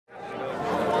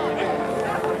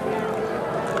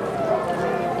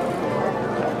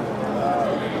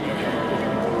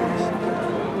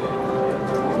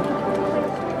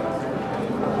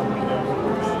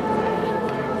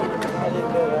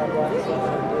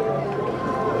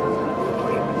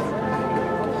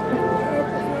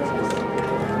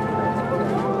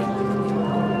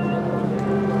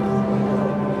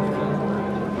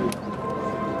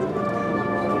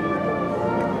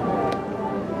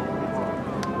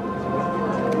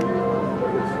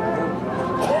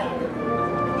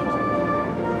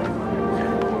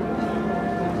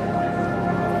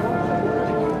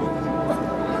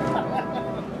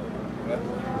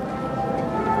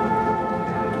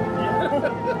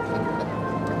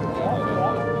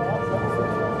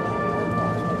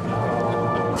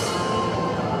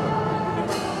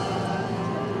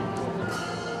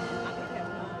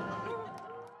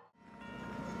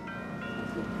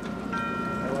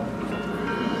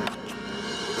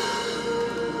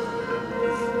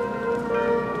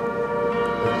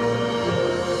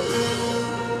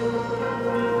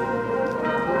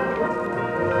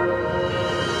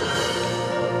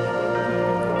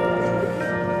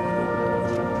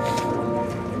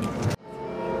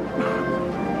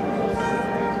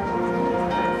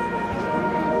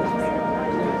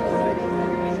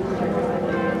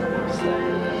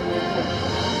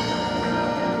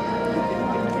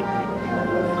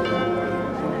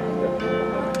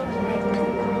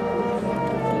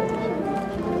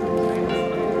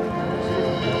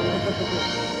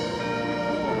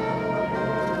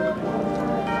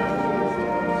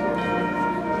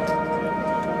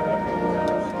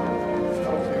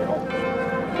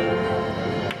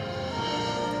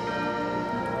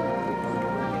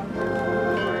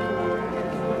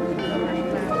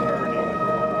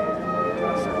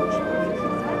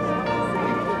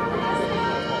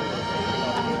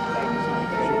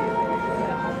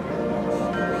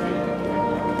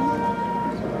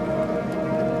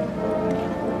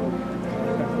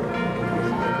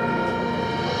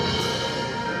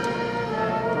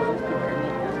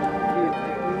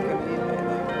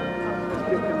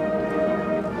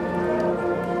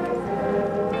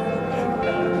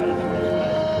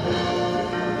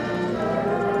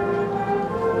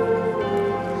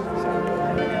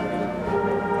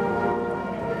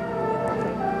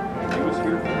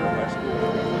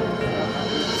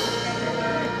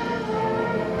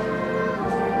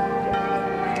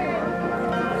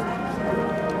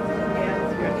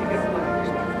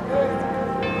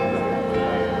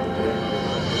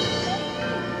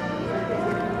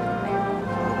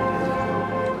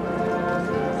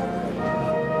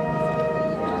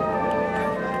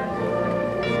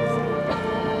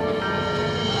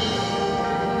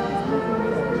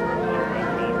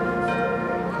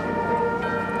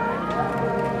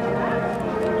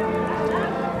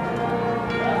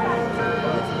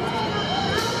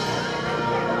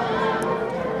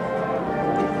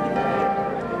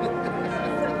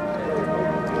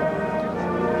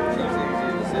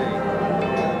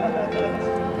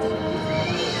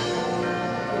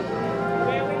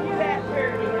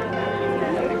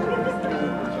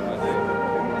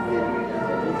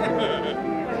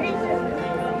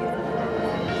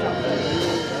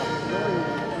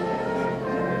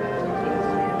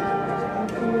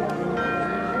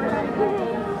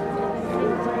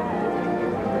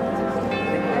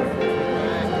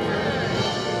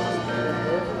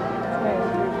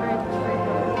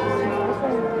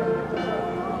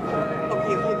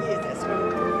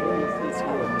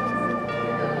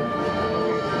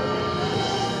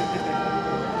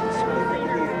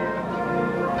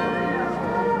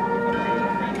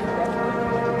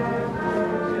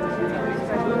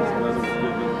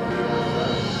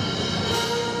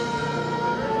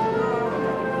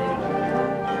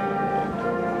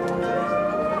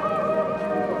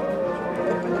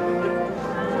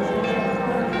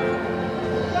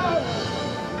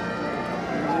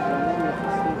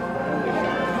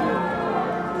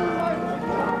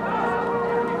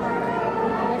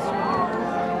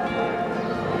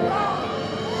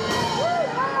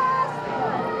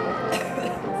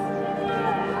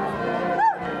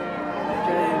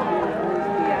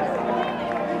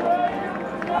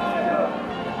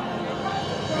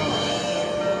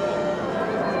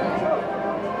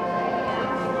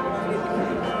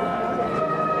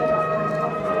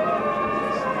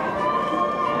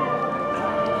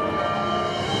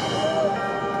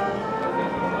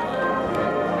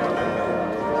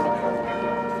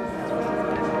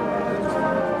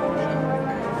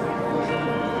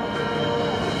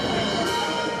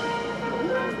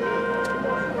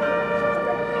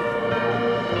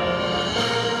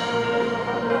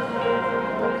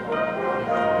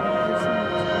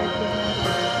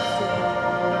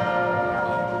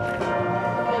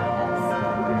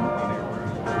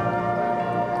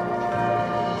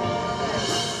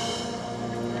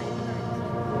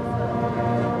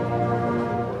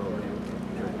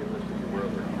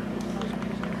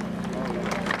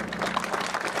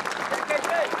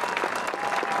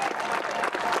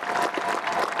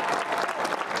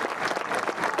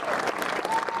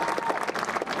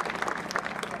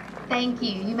Thank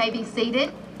you. You may be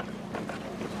seated.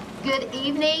 Good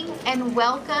evening and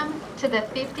welcome to the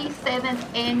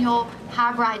 57th Annual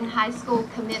Hibriten High School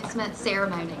Commencement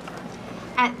Ceremony.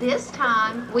 At this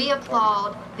time, we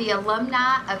applaud the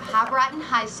alumni of Hibriten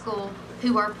High School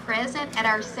who are present at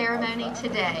our ceremony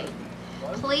today.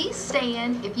 Please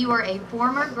stand if you are a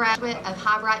former graduate of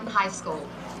Hibriten High School.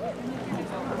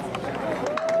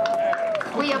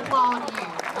 We applaud you.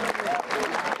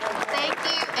 Thank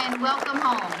you and welcome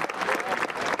home.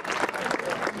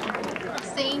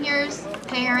 Seniors,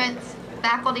 parents,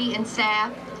 faculty, and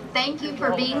staff, thank you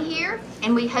for being here,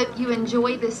 and we hope you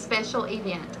enjoy this special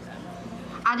event.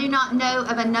 I do not know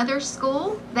of another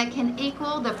school that can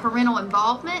equal the parental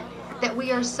involvement that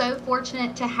we are so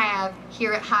fortunate to have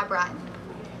here at Hibriten.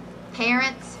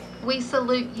 Parents, we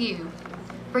salute you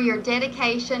for your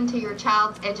dedication to your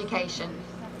child's education.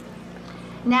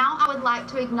 Now I would like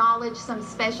to acknowledge some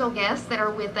special guests that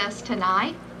are with us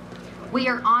tonight. We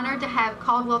are honored to have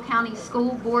Caldwell County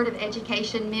School Board of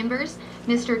Education members,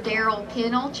 Mr. Darrell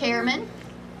Pennell, Chairman,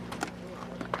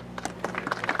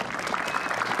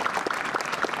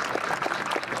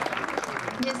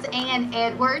 Ms. Ann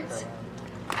Edwards,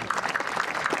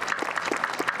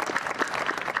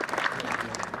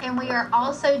 and we are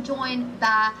also joined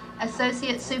by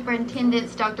Associate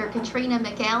Superintendents Dr. Katrina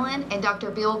McAllen and Dr.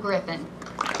 Bill Griffin.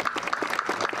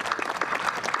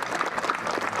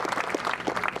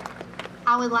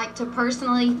 I would like to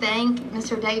personally thank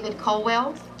Mr. David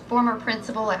Colwell, former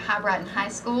principal at Hibriten High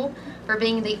School, for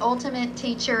being the ultimate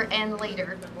teacher and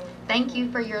leader. Thank you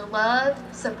for your love,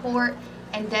 support,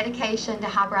 and dedication to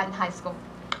Hibriten High School.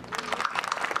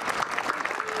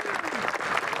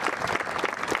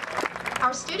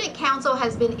 Our student council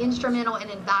has been instrumental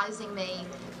in advising me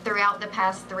throughout the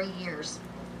past 3 years.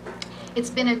 It's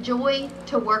been a joy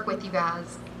to work with you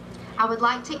guys. I would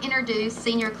like to introduce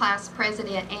Senior Class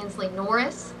President Ansley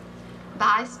Norris,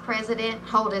 Vice President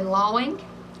Holden Lawing,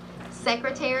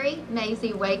 Secretary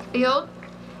Maisie Wakefield,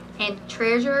 and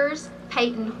Treasurers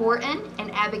Peyton Horton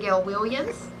and Abigail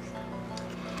Williams.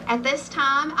 At this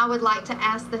time, I would like to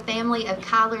ask the family of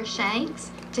Kyler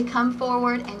Shanks to come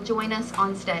forward and join us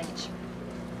on stage.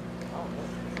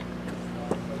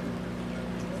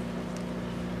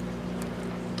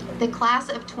 The class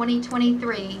of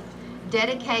 2023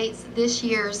 dedicates this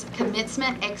year's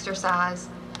commencement exercise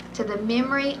to the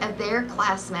memory of their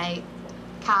classmate,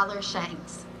 Kyler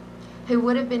Shanks, who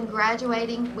would have been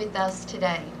graduating with us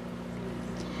today.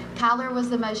 Kyler was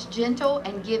the most gentle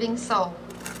and giving soul.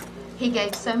 He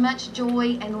gave so much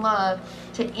joy and love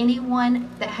to anyone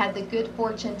that had the good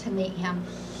fortune to meet him.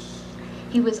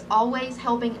 He was always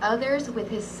helping others with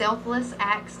his selfless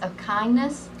acts of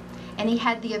kindness, and he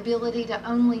had the ability to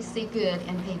only see good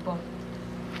in people.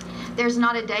 There's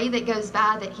not a day that goes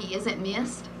by that he isn't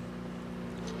missed.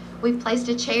 We've placed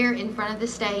a chair in front of the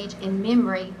stage in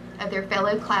memory of their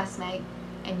fellow classmate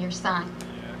and your son.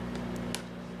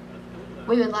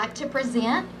 We would like to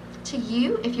present to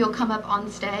you, if you'll come up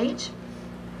on stage,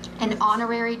 an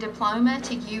honorary diploma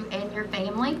to you and your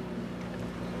family.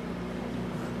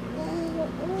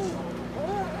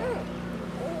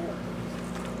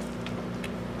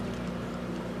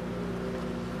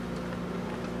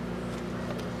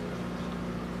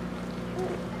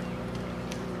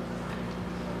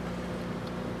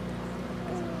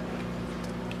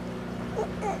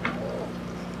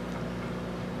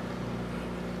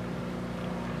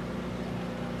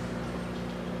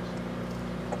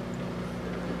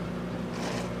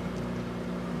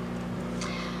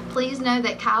 Please know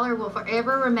that Kyler will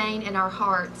forever remain in our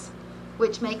hearts,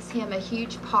 which makes him a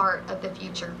huge part of the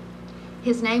future.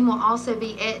 His name will also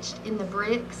be etched in the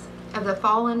bricks of the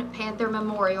Fallen Panther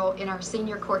Memorial in our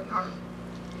senior courtyard.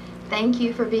 Thank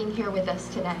you for being here with us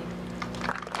today.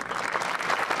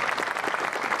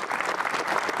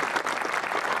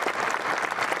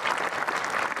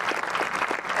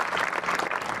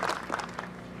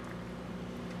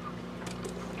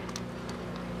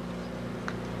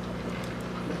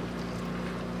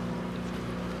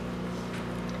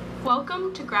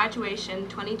 Welcome to Graduation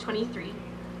 2023.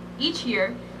 Each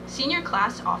year, senior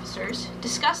class officers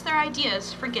discuss their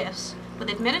ideas for gifts with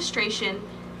administration,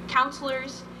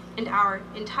 counselors, and our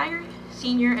entire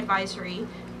senior advisory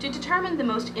to determine the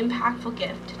most impactful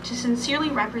gift to sincerely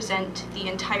represent the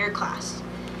entire class.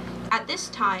 At this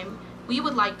time, we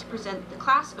would like to present the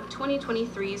class of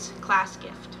 2023's class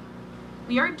gift.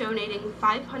 We are donating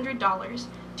 $500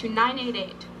 to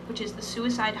 988, which is the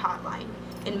suicide hotline,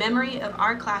 in memory of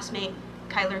our classmate,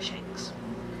 Kyler Shanks.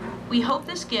 We hope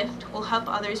this gift will help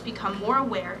others become more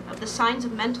aware of the signs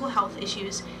of mental health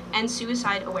issues and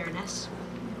suicide awareness.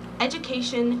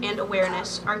 Education and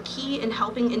awareness are key in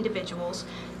helping individuals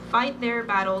fight their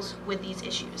battles with these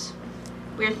issues.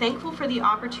 We are thankful for the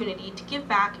opportunity to give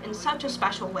back in such a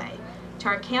special way to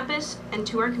our campus and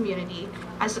to our community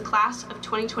as the class of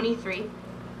 2023.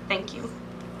 Thank you.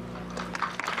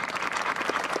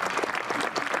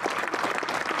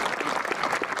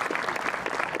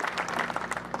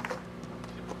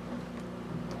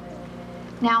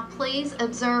 Now please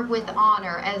observe with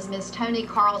honor as Ms. Toni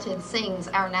Carlton sings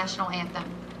our national anthem.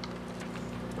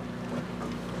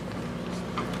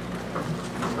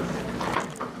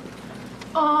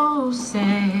 Oh,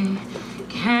 say,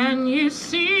 can you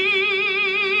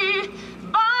see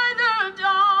by the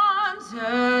dawn's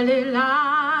early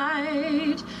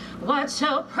light what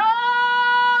so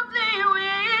proudly we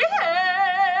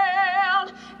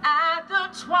hailed at the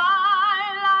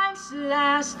twilight's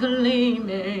last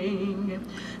gleaming,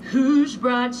 whose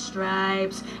broad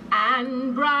stripes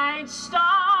and bright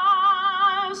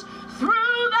stars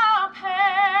through the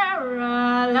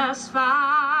perilous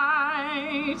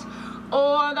fight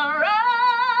o'er the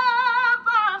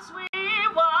ramparts we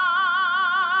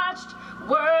watched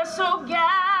were so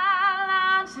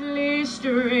gallantly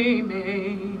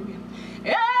streaming,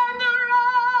 and the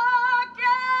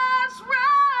rocket's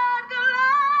red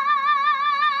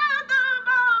glare, the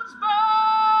bombs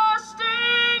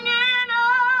bursting in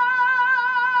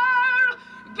air,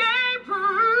 gave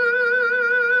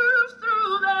proof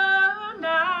through the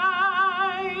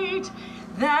night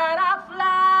that our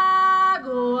flag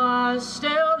was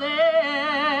still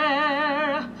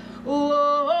there.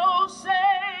 Oh,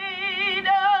 say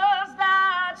does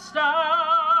that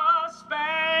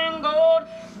star-spangled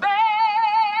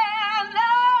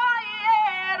banner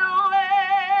yet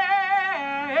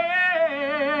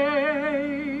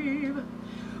wave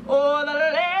o'er the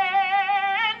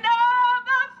land of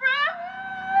the free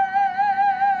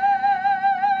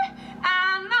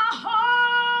and the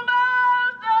home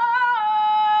of the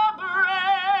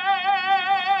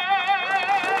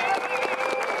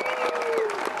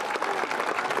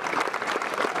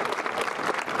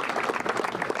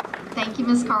Thank you,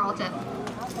 Ms. Carlton.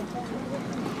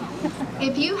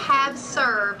 If you have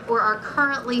served or are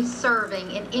currently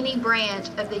serving in any branch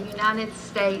of the United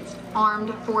States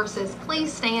Armed Forces,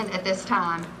 please stand at this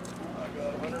time.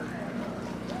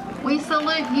 We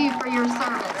salute you for your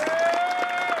service.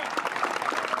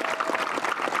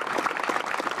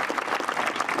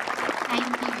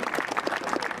 Thank you.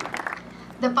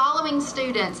 The following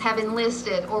students have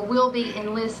enlisted or will be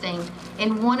enlisting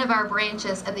in one of our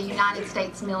branches of the United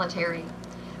States military.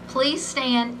 Please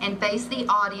stand and face the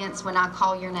audience when I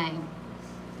call your name.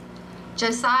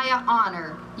 Josiah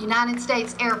Honor, United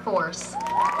States Air Force.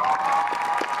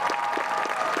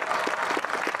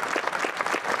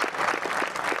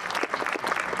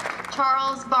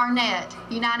 Charles Barnett,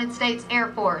 United States Air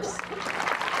Force.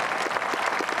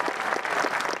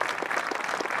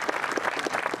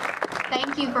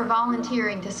 Thank you for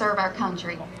volunteering to serve our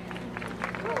country.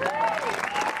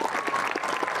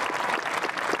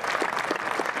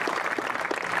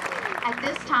 At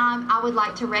this time, I would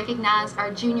like to recognize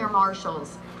our junior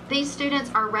marshals. These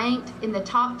students are ranked in the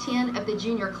top 10 of the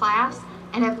junior class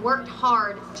and have worked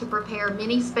hard to prepare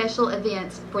many special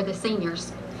events for the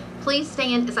seniors. Please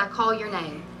stand as I call your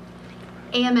name.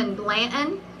 Ammon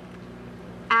Blanton,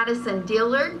 Addison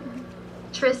Dillard,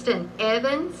 Tristan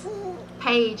Evans,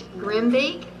 Paige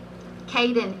Grimbeek,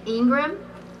 Caden Ingram,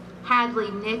 Hadley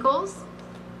Nichols,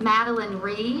 Madeline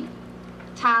Reed,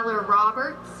 Tyler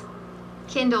Roberts,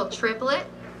 Kendall Triplett,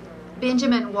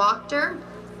 Benjamin Wachter,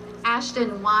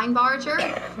 Ashton Weinbarger,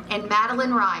 and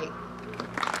Madeline Wright.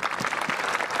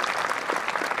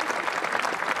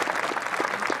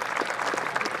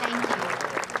 Thank you.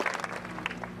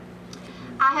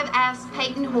 I have asked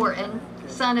Peyton Horton,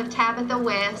 son of Tabitha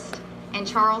West and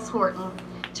Charles Horton,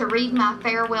 to read my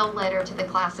farewell letter to the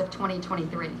class of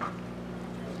 2023.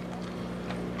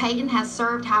 Peyton has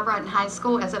served Hibriten High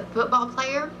School as a football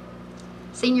player,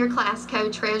 senior class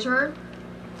co-treasurer.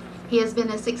 He has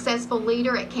been a successful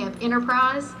leader at Camp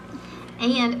Enterprise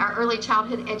and our early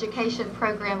childhood education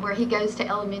program where he goes to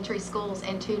elementary schools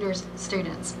and tutors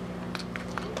students.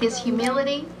 His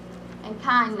humility and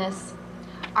kindness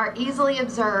are easily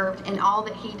observed in all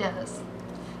that he does.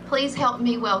 Please help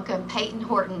me welcome Peyton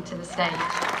Horton to the stage.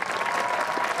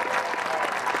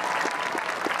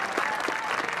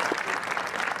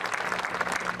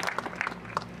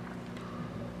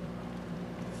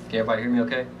 Can everybody hear me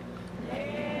okay?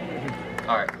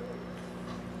 All right.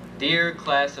 Dear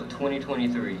class of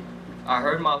 2023, I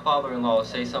heard my father-in-law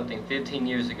say something 15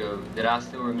 years ago that I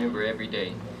still remember every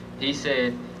day. He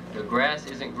said, "The grass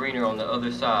isn't greener on the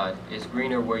other side, it's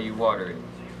greener where you water it."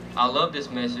 I love this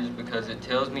message because it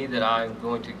tells me that I am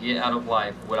going to get out of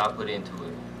life what I put into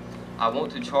it. I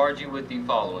want to charge you with the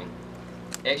following: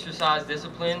 exercise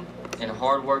discipline and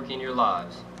hard work in your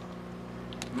lives.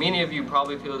 Many of you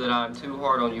probably feel that I am too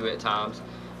hard on you at times,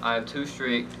 I am too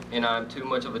strict, and I am too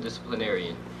much of a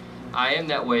disciplinarian. I am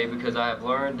that way because I have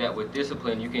learned that with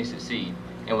discipline you can succeed,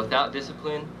 and without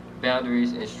discipline,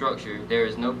 boundaries, and structure, there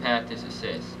is no path to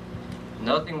success.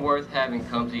 Nothing worth having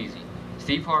comes easy.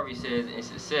 Steve Harvey says, in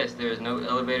success there is no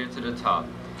elevator to the top.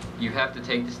 You have to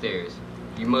take the stairs.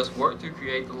 You must work to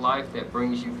create the life that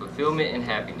brings you fulfillment and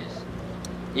happiness.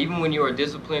 Even when you are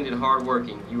disciplined and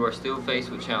hardworking, you are still faced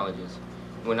with challenges.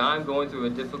 When I am going through a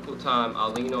difficult time, I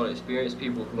lean on experienced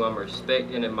people who I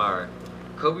respect and admire.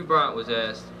 Kobe Bryant was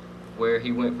asked where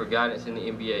he went for guidance in the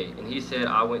NBA, and he said,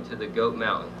 "I went to the GOAT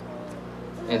Mountain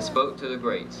and spoke to the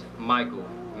greats: Michael,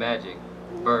 Magic,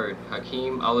 Bird,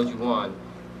 Hakeem Olajuwon,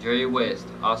 Jerry West,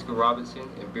 Oscar Robertson,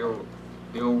 and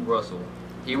Bill Russell.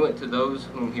 He went to those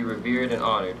whom he revered and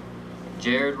honored: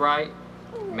 Jared Wright,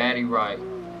 Matty Wright,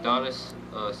 Donna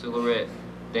Silleret,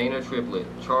 Dana Triplett,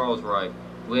 Charles Wright,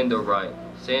 Linda Wright,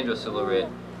 Sandra Silleret,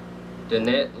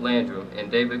 Danette Landrum,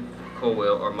 and David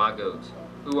Colwell are my GOATs.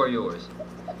 Who are yours?"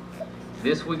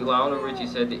 This week, Lionel Richie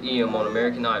said to EM on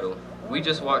American Idol, "We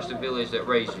just watched the village that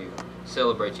raised you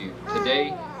celebrate you.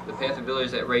 Today, the Panther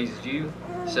village that raises you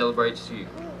celebrates you.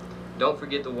 Don't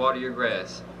forget to water your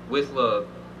grass. With love,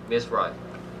 Miss Wright."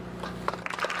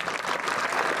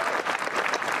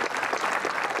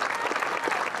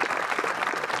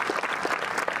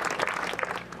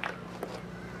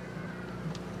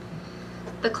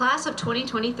 The class of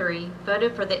 2023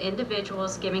 voted for the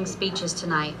individuals giving speeches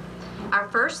tonight. Our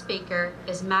first speaker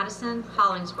is Madison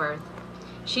Hollingsworth.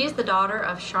 She is the daughter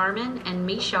of Sharman and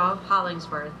Mishaw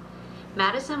Hollingsworth.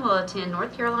 Madison will attend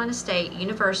North Carolina State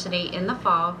University in the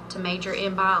fall to major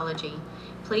in biology.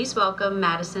 Please welcome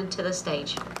Madison to the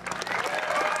stage.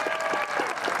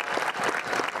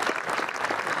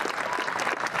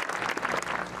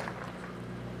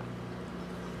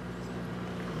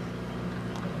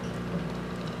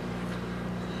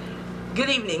 Good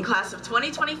evening, class of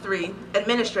 2023,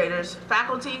 administrators,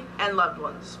 faculty, and loved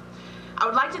ones. I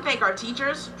would like to thank our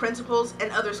teachers, principals,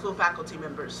 and other school faculty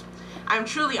members. I am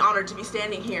truly honored to be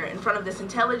standing here in front of this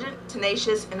intelligent,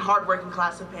 tenacious, and hardworking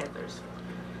class of Panthers.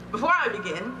 Before I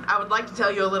begin, I would like to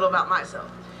tell you a little about myself.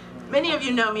 Many of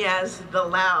you know me as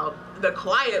the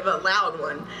quiet but loud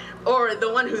one, or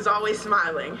the one who's always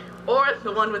smiling, or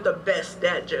the one with the best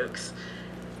dad jokes.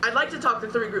 I'd like to talk to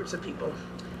three groups of people: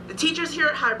 the teachers here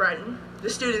at Hibriten, the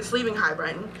students leaving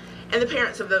Hibriten, and the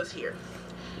parents of those here.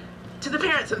 To the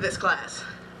parents of this class,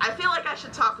 I feel like I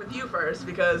should talk with you first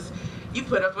because you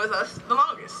put up with us the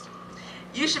longest.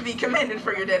 You should be commended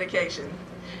for your dedication.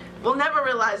 We'll never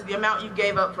realize the amount you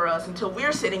gave up for us until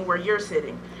we're sitting where you're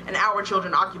sitting and our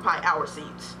children occupy our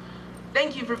seats.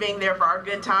 Thank you for being there for our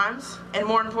good times, and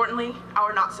more importantly,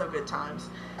 our not so good times.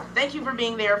 Thank you for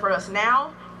being there for us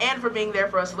now and for being there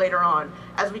for us later on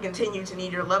as we continue to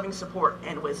need your loving support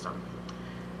and wisdom.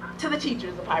 To the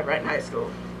teachers of Hibriten High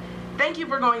School, thank you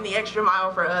for going the extra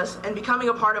mile for us and becoming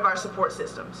a part of our support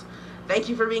systems. Thank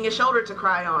you for being a shoulder to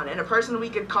cry on and a person we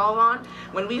could call on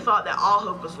when we thought that all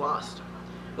hope was lost.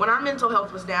 When our mental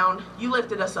health was down, you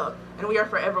lifted us up, and we are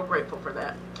forever grateful for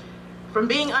that. From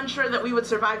being unsure that we would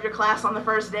survive your class on the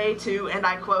first day to, and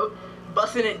I quote,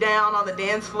 "busting it down on the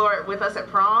dance floor with us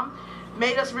at prom,"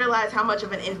 made us realize how much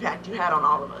of an impact you had on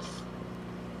all of us.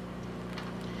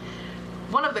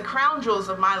 One of the crown jewels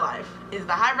of my life is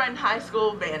the Hibriten High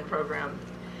School band program.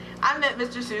 I met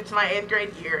Mr. Suits my 8th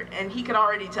grade year, and he could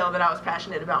already tell that I was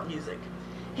passionate about music.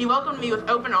 He welcomed me with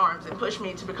open arms and pushed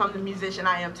me to become the musician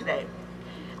I am today.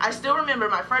 I still remember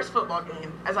my first football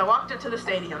game. As I walked up to the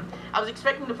stadium, I was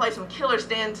expecting to play some killer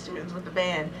stand tunes with the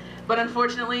band, but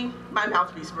unfortunately, my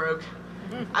mouthpiece broke.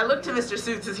 I looked to Mr.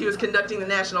 Suits as he was conducting the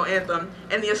national anthem,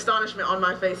 and the astonishment on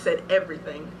my face said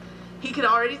everything. He could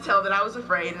already tell that I was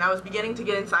afraid, and I was beginning to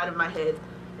get inside of my head,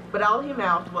 but all he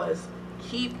mouthed was,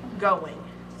 "Keep going."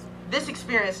 This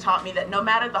experience taught me that no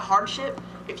matter the hardship,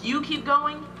 if you keep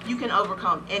going, you can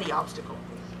overcome any obstacle.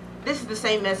 This is the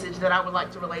same message that I would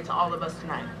like to relay to all of us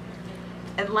tonight.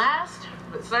 And last,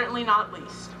 but certainly not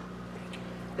least,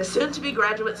 the soon-to-be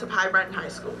graduates of Hibriten High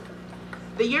School.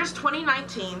 The years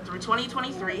 2019 through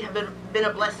 2023 have been a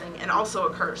blessing and also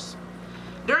a curse.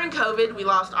 During COVID, we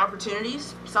lost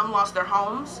opportunities, some lost their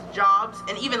homes, jobs,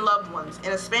 and even loved ones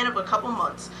in a span of a couple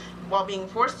months while being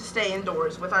forced to stay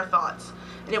indoors with our thoughts,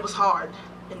 and it was hard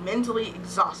and mentally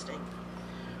exhausting.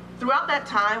 Throughout that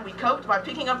time, we coped by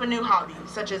picking up a new hobby,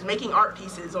 such as making art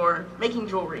pieces or making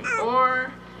jewelry,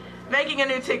 or making a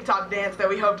new TikTok dance that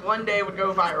we hoped one day would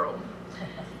go viral.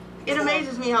 It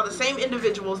amazes me how the same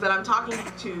individuals that I'm talking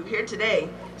to here today,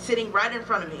 sitting right in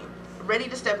front of me, ready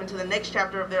to step into the next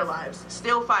chapter of their lives,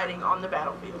 still fighting on the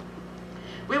battlefield.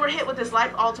 We were hit with this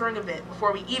life-altering event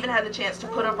before we even had the chance to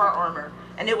put up our armor,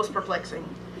 and it was perplexing.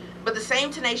 But the same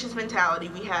tenacious mentality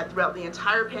we had throughout the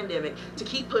entire pandemic to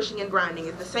keep pushing and grinding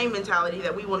is the same mentality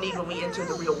that we will need when we enter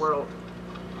the real world.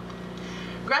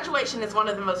 Graduation is one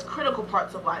of the most critical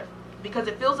parts of life because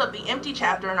it fills up the empty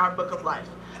chapter in our book of life,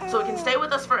 so it can stay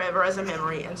with us forever as a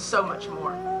memory and so much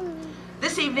more.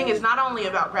 This evening is not only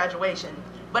about graduation,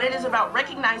 but it is about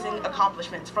recognizing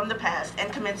accomplishments from the past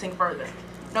and commencing further,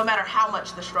 no matter how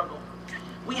much the struggle.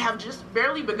 We have just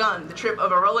barely begun the trip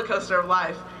of a roller coaster of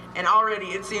life, and already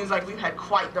it seems like we've had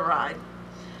quite the ride.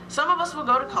 Some of us will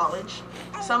go to college,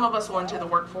 some of us will enter the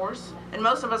workforce, and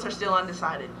most of us are still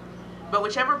undecided. But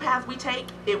whichever path we take,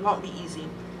 it won't be easy.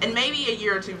 And maybe a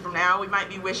year or two from now, we might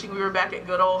be wishing we were back at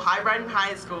good old Hibriten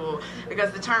High School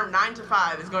because the term 9 to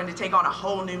 5 is going to take on a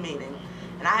whole new meaning.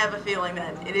 And I have a feeling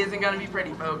that it isn't going to be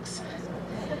pretty, folks.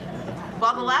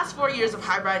 While the last 4 years of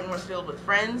Hibriten was filled with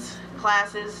friends,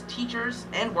 classes, teachers,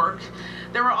 and work,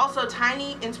 there were also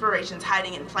tiny inspirations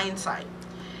hiding in plain sight.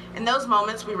 In those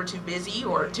moments, we were too busy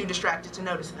or too distracted to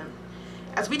notice them.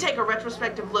 As we take a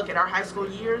retrospective look at our high school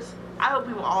years, I hope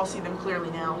we will all see them clearly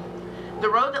now. The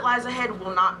road that lies ahead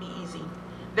will not be easy.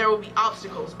 There will be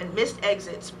obstacles and missed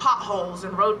exits, potholes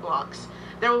and roadblocks.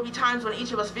 There will be times when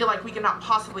each of us feel like we cannot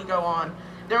possibly go on.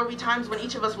 There will be times when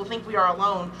each of us will think we are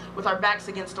alone with our backs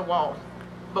against a wall.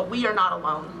 But we are not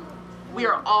alone. We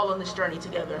are all on this journey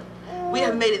together. We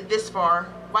have made it this far.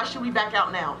 Why should we back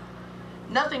out now?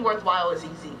 Nothing worthwhile is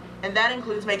easy, and that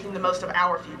includes making the most of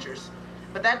our futures.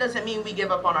 But that doesn't mean we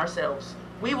give up on ourselves.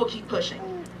 We will keep pushing.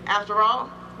 After all,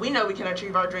 we know we can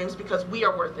achieve our dreams because we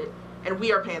are worth it, and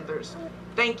we are Panthers.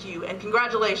 Thank you, and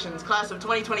congratulations, class of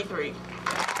 2023.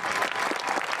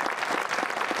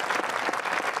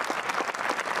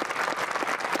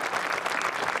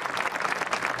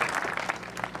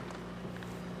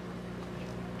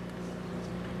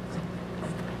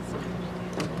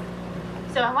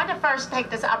 So I want to first take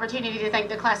this opportunity to thank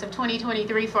the class of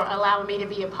 2023 for allowing me to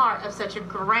be a part of such a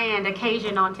grand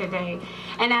occasion on today.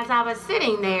 And as I was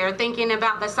sitting there thinking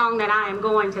about the song that I am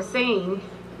going to sing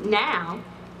now,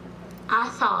 I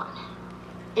thought,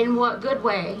 in what good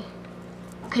way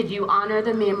could you honor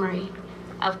the memory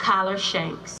of Kyler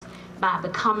Shanks by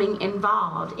becoming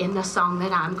involved in the song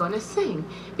that I'm going to sing?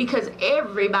 Because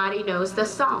everybody knows the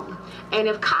song. And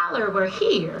if Kyler were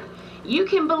here, you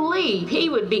can believe he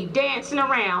would be dancing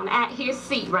around at his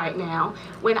seat right now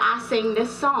when I sing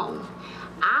this song.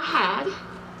 I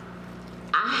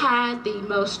had the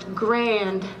most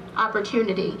grand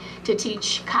opportunity to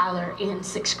teach Kyler in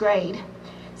 6th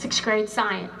grade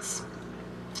science.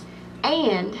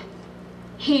 And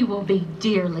he will be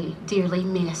dearly, dearly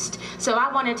missed. So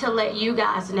I wanted to let you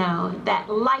guys know that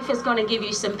life is going to give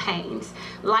you some pains.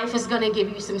 Life is going to give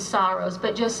you some sorrows,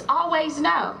 but just always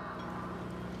know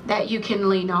that you can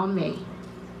lean on me.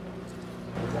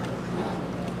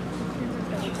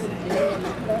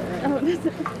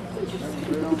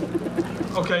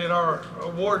 Okay, at our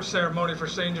award ceremony for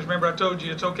seniors, remember I told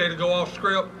you it's okay to go off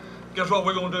script? Guess what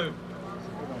we're going to do?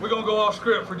 We're going to go off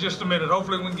script for just a minute.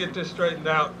 Hopefully we can get this straightened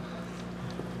out.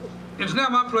 It's now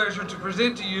my pleasure to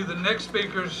present to you the next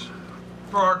speakers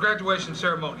for our graduation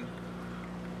ceremony.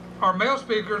 Our male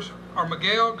speakers are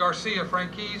Miguel Garcia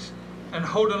Franquez and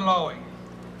Holden Lowy.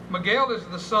 Miguel is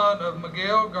the son of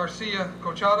Miguel Garcia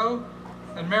Cochado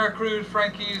and Maricruz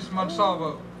Franquez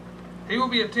Monsalvo. He will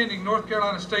be attending North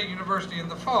Carolina State University in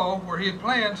the fall, where he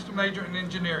plans to major in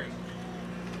engineering.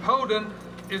 Holden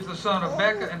is the son of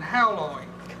Becca and Hal Lowy,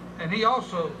 and he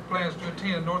also plans to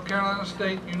attend North Carolina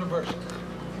State University.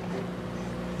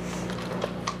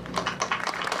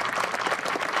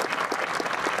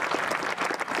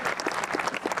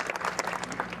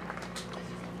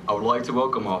 I would like to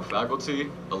welcome all faculty,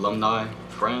 alumni,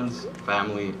 friends,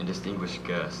 family, and distinguished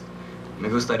guests. Me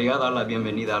gustaría dar la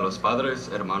bienvenida a los padres,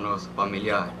 hermanos,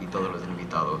 familia, y todos los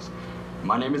invitados.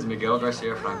 My name is Miguel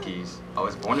Garcia Franquez. I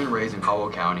was born and raised in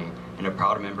Caldwell County and a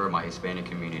proud member of my Hispanic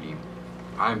community.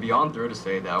 I am beyond thrilled to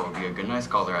say that I will be a Goodnight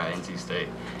Scholar at NC State.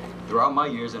 Throughout my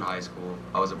years in high school,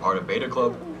 I was a part of Beta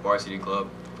Club, Varsity Club,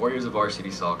 4 years of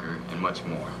varsity soccer, and much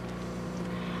more.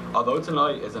 Although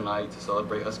tonight is a night to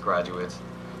celebrate us graduates,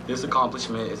 this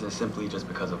accomplishment isn't simply just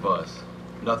because of us.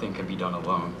 Nothing can be done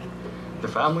alone. The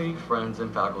family, friends,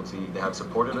 and faculty that have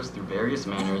supported us through various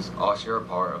manners all share a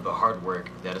part of the hard work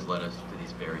that has led us to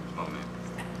this very moment.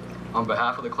 On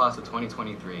behalf of the class of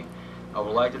 2023, I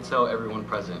would like to tell everyone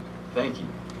present, thank you.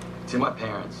 To my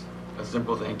parents, A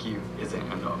simple thank you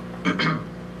isn't enough.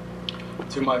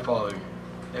 To my father,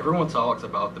 everyone talks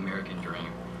about the American dream.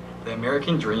 The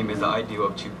American dream is the ideal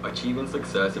of achieving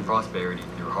success and prosperity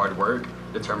through hard work,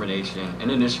 determination,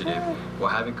 and initiative while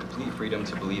having complete freedom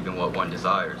to believe in what one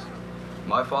desires.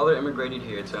 My father immigrated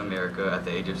here to America at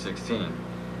the age of 16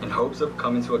 in hopes of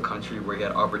coming to a country where he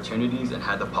had opportunities and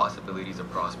had the possibilities of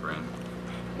prospering.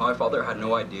 My father had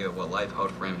no idea what life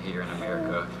held for him here in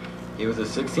America. He was a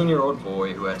 16-year-old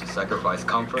boy who had to sacrifice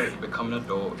comfort to become an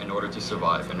adult in order to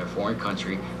survive in a foreign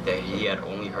country that he had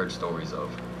only heard stories of.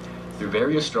 Through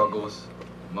various struggles,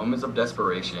 moments of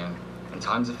desperation, and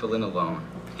times of feeling alone,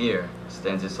 here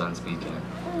stands his son speaking.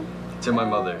 To my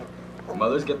mother,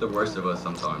 mothers get the worst of us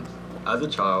sometimes. As a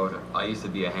child, I used to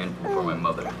be a handful for my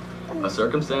mother. A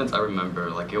circumstance I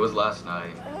remember like it was last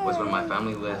night was when my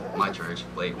family left my church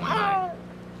late one night.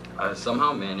 I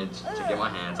somehow managed to get my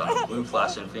hands on a blue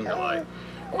flashing finger light.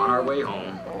 On our way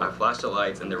home, I flashed the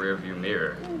lights in the rearview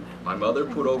mirror. My mother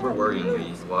pulled over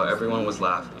worryingly while everyone was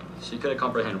laughing. She couldn't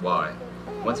comprehend why.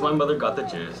 Once my mother got the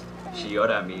gist, she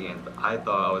yelled at me and I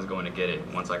thought I was going to get it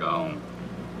once I got home.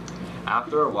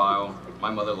 After a while, my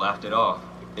mother laughed it off.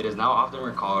 It is now often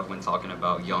recalled when talking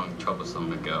about young, troublesome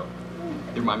Miguel.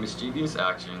 Through my mischievous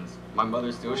actions, my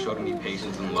mother still showed me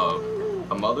patience and love.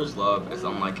 A mother's love is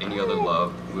unlike any other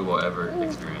love we will ever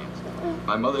experience.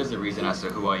 My mother is the reason as to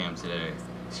who I am today.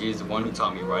 She is the one who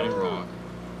taught me right and wrong,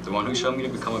 the one who showed me to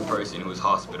become a person who is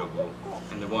hospitable,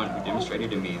 and the one who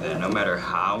demonstrated to me that no matter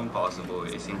how impossible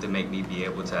it seemed to make me be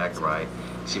able to act right,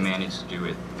 she managed to do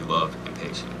it through love and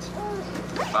patience.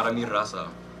 Para mi raza,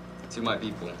 to my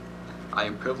people, I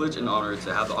am privileged and honored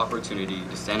to have the opportunity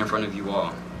to stand in front of you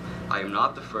all. I am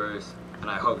not the first, and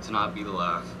I hope to not be the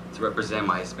last, to represent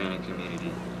my Hispanic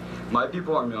community. My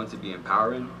people are known to be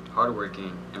empowering,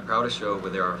 hardworking, and proud to show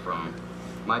where they are from.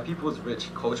 My people's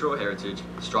rich cultural heritage,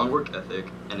 strong work ethic,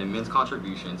 and immense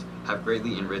contributions have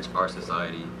greatly enriched our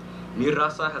society. Mi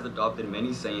raza has adopted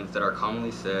many sayings that are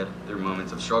commonly said through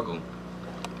moments of struggle.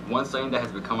 One saying that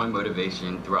has become my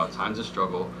motivation throughout times of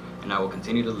struggle, and I will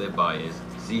continue to live by, is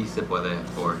 "Sí se puede,"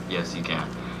 or "Yes, you can."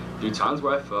 Through times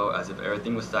where I felt as if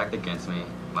everything was stacked against me,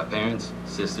 my parents,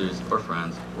 sisters, or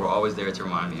friends were always there to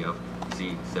remind me of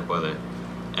 "Sí se puede."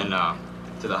 And now,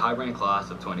 to the Hibriten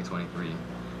class of 2023,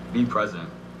 be present.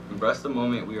 Embrace the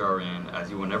moment we are in,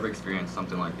 as you will never experience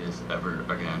something like this ever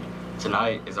again.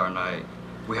 Tonight is our night.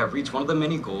 We have reached one of the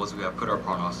many goals we have put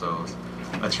upon ourselves.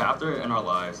 A chapter in our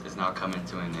lives is now coming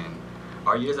to an end.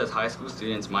 Our years as high school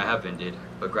students might have ended,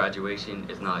 but graduation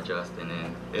is not just an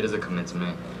end. It is a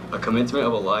commencement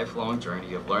of a lifelong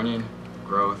journey of learning,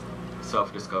 growth,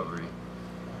 self-discovery.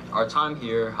 Our time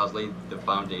here has laid the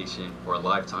foundation for a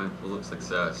lifetime full of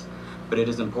success, but it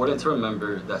is important to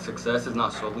remember that success is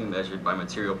not solely measured by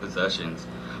material possessions.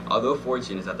 Although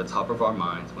fortune is at the top of our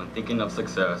minds when thinking of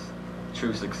success,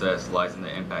 true success lies in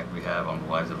the impact we have on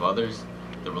the lives of others,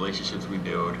 the relationships we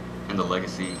build, and the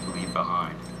legacy we leave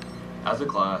behind. As a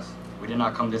class, we did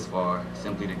not come this far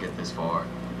simply to get this far.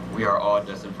 We are all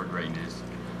destined for greatness.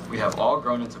 We have all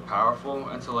grown into powerful,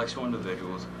 intellectual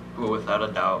individuals who will without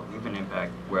a doubt leave an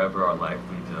impact wherever our life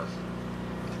leads us.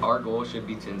 Our goal should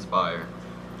be to inspire.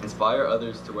 Inspire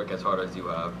others to work as hard as you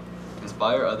have.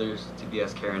 Inspire others to be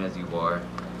as caring as you are.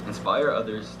 Inspire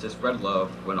others to spread love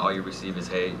when all you receive is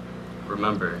hate.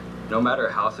 Remember, no matter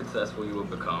how successful you will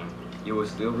become, you will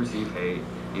still receive hate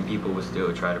and people will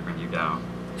still try to bring you down.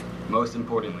 Most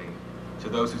importantly, to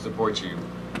those who support you,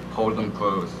 hold them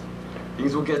close.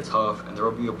 Things will get tough and there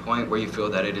will be a point where you feel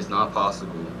that it is not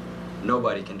possible.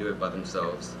 Nobody can do it by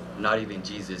themselves. Not even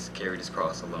Jesus carried his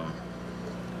cross alone.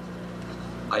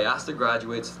 I ask the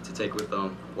graduates to take with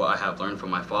them what I have learned from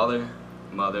my father,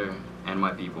 mother, and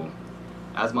my people.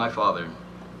 As my father,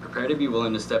 prepare to be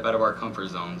willing to step out of our comfort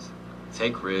zones,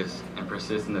 take risks, and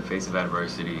persist in the face of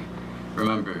adversity.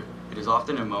 Remember, it is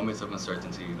often in moments of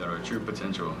uncertainty that our true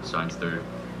potential shines through.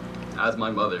 As my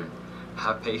mother,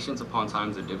 have patience upon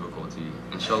times of difficulty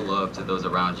and show love to those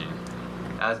around you.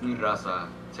 As mi raza,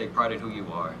 take pride in who you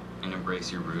are and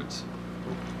embrace your roots.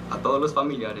 A todos los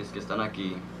familiares que están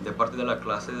aquí, de parte de la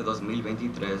clase de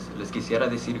 2023, les quisiera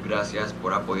decir gracias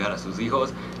por apoyar a sus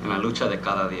hijos en la lucha de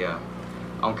cada día.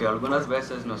 Aunque algunas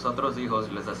veces nosotros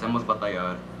hijos les hacemos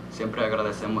batallar, siempre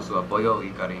agradecemos su apoyo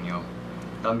y cariño.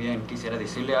 También quisiera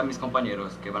decirle a mis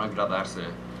compañeros que van a graduarse,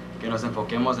 que nos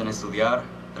enfoquemos en estudiar,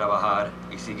 trabajar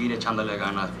y seguir echándole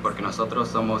ganas, porque nosotros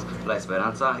somos la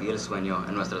esperanza y el sueño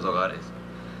en nuestros hogares.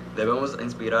 Debemos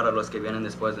inspirar a los que vienen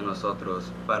después de nosotros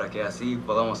para que así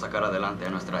podamos sacar adelante a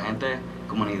nuestra gente,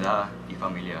 comunidad y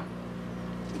familia.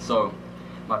 So,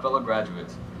 my fellow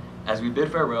graduates, as we bid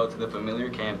farewell to the familiar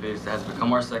campus that has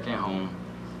become our second home,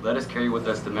 Let us carry with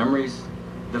us the memories,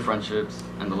 the friendships,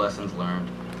 and the lessons learned.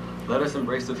 Let us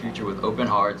embrace the future with open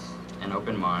hearts and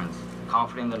open minds,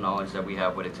 confident in the knowledge that we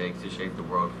have what it takes to shape the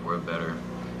world for a better.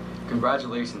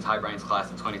 Congratulations, Hibriten's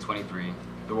class of 2023.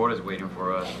 The world is waiting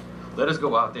for us. Let us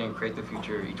go out there and create the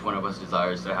future each one of us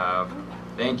desires to have.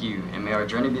 Thank you, and may our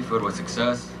journey be filled with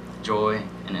success, joy,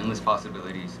 and endless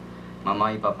possibilities. Mama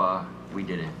y Papa, we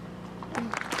did it.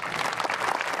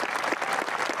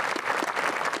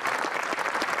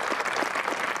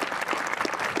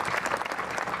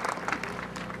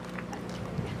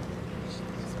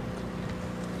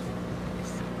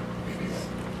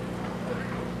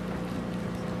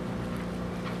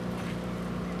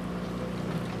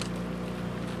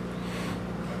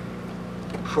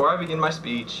 Before I begin my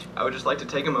speech, I would just like to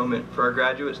take a moment for our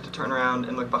graduates to turn around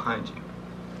and look behind you.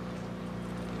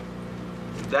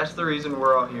 That's the reason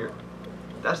we're all here.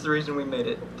 That's the reason we made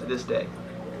it to this day.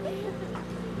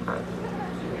 All right.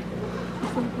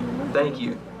 Thank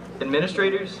you,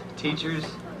 administrators, teachers,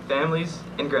 families,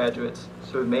 and graduates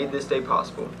who have made this day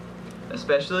possible,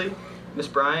 especially Ms.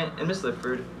 Bryant and Ms.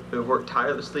 Lifford, who have worked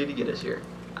tirelessly to get us here.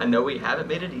 I know we haven't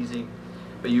made it easy,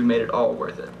 but you made it all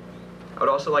worth it. I would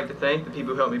also like to thank the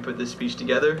people who helped me put this speech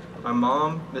together, my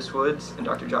mom, Miss Woods, and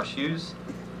Dr. Josh Hughes.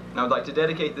 And I would like to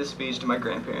dedicate this speech to my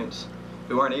grandparents,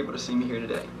 who aren't able to see me here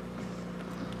today.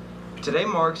 Today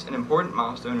marks an important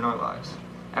milestone in our lives.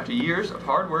 After years of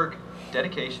hard work,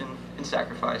 dedication, and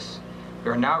sacrifice,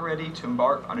 we are now ready to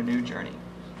embark on a new journey.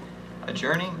 A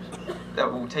journey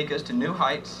that will take us to new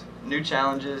heights, new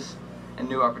challenges, and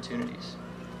new opportunities.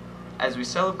 As we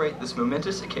celebrate this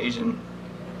momentous occasion,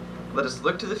 let us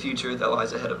look to the future that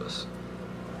lies ahead of us.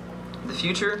 The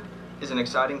future is an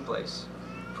exciting place,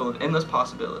 full of endless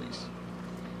possibilities.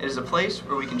 It is a place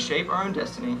where we can shape our own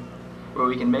destiny, where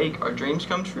we can make our dreams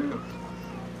come true.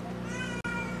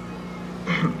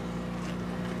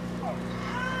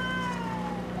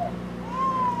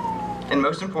 And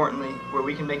most importantly, where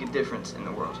we can make a difference in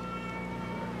the world.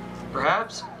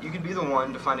 Perhaps you could be the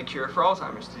one to find a cure for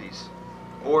Alzheimer's disease,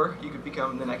 or you could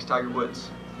become the next Tiger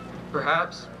Woods.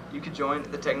 Perhaps you could join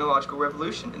the technological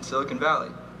revolution in Silicon Valley,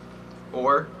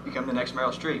 or become the next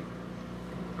Meryl Streep.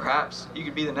 Perhaps you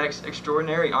could be the next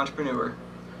extraordinary entrepreneur,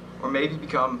 or maybe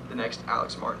become the next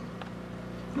Alex Martin.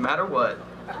 No matter what,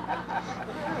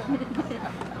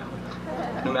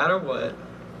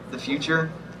 the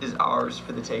future is ours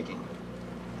for the taking.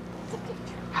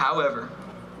 However,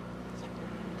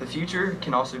 the future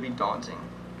can also be daunting,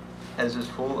 as it is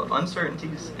full of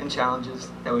uncertainties and challenges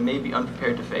that we may be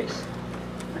unprepared to face.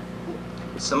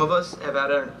 Some of us have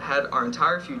had our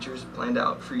entire futures planned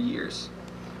out for years,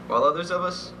 while others of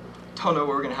us don't know what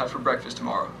we're going to have for breakfast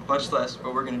tomorrow, much less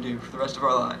what we're going to do for the rest of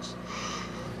our lives.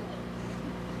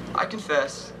 I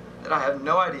confess that I have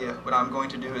no idea what I'm going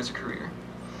to do as a career,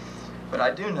 but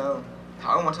I do know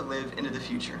how I want to live into the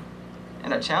future,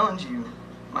 and I challenge you,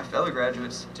 my fellow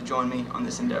graduates, to join me on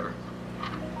this endeavor.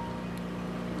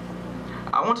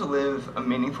 I want to live a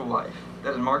meaningful life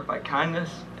that is marked by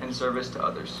kindness and service to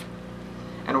others.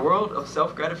 In a world of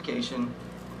self-gratification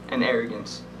and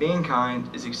arrogance, being kind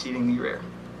is exceedingly rare.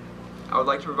 I would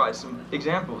like to provide some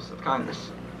examples of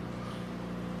kindness.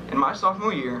 In my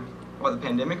sophomore year, while the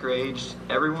pandemic raged,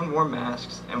 everyone wore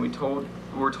masks, and we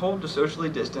were told to socially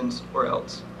distance or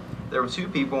else, there were two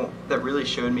people that really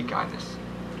showed me kindness.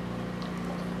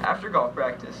 After golf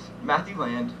practice, Matthew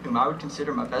Land, whom I would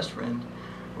consider my best friend,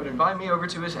 would invite me over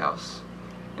to his house,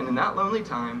 and in that lonely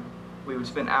time, we would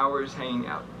spend hours hanging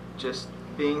out, just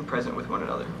being present with one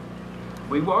another.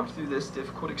 We walked through this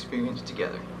difficult experience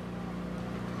together.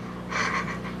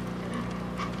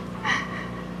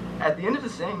 At the end of the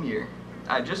same year,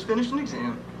 I had just finished an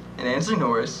exam, and Ansley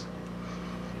Norris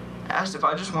asked if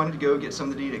I just wanted to go get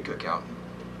something to eat at Cookout.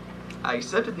 I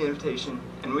accepted the invitation,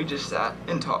 and we just sat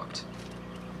and talked.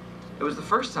 It was the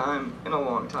first time in a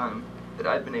long time that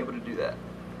I'd been able to do that.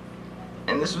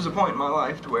 And this was a point in my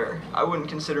life to where I wouldn't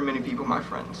consider many people my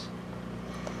friends.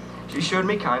 She showed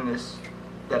me kindness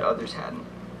that others hadn't.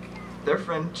 Their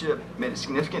friendship made a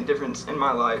significant difference in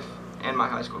my life and my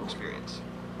high school experience.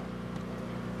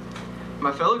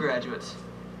 My fellow graduates,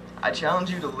 I challenge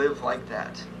you to live like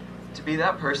that, to be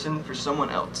that person for someone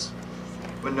else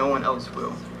when no one else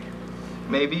will.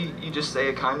 Maybe you just say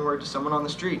a kind word to someone on the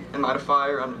street and light a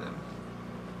fire under them.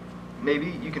 Maybe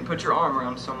you can put your arm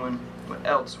around someone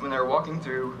else when they're walking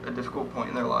through a difficult point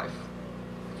in their life.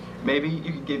 Maybe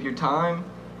you could give your time,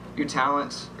 your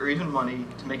talents, or even money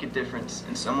to make a difference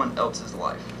in someone else's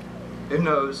life. Who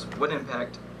knows what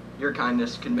impact your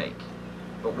kindness can make?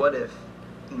 But what if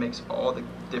it makes all the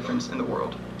difference in the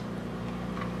world?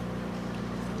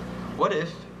 What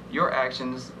if your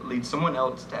actions lead someone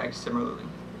else to act similarly?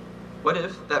 What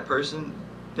if that person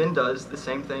then does the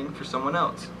same thing for someone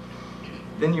else?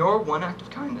 Then your one act of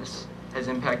kindness has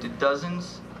impacted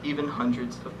dozens, even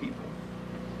hundreds of people,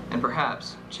 and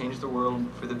perhaps changed the world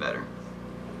for the better.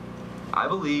 I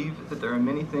believe that there are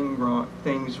many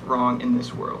things wrong in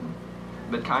this world,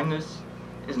 but kindness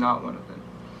is not one of them.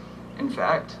 In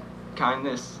fact,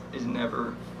 kindness is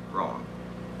never wrong.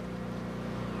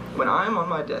 When I am on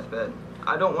my deathbed,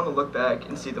 I don't want to look back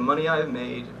and see the money I have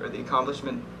made or the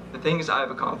things I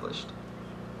have accomplished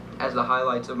as the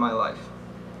highlights of my life.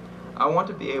 I want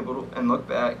to be able to look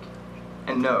back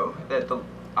and know that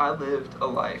I lived a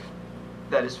life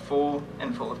that is full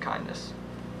of kindness.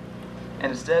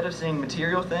 And instead of seeing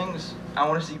material things, I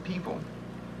want to see people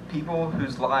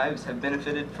whose lives have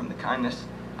benefited from the kindness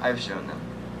I have shown them.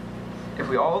 If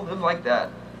we all live like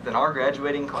that, then our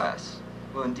graduating class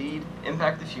will indeed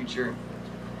impact the future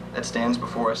that stands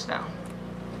before us now.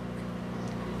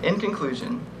 In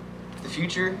conclusion, the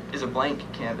future is a blank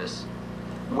canvas,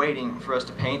 waiting for us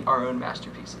to paint our own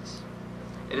masterpieces.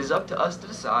 It is up to us to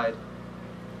decide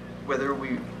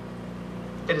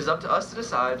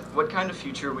what kind of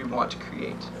future we want to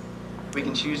create. We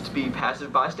can choose to be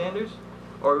passive bystanders,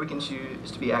 or we can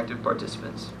choose to be active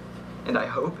participants. And I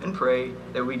hope and pray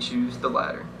that we choose the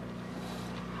latter.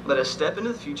 Let us step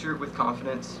into the future with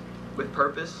confidence, with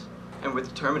purpose, and with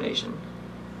determination.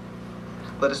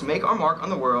 Let us make our mark on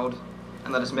the world,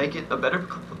 and let us make it a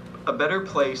better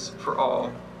place for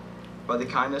all by the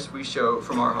kindness we show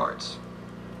from our hearts.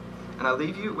 And I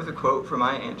leave you with a quote from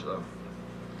Maya Angelou.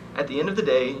 At the end of the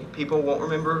day, people won't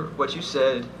remember what you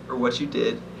said or what you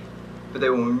did, but they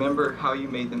will remember how you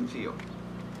made them feel.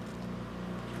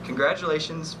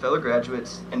 Congratulations, fellow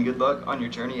graduates, and good luck on your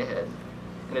journey ahead.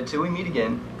 And until we meet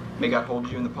again, may God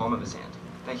hold you in the palm of his hand.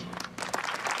 Thank you.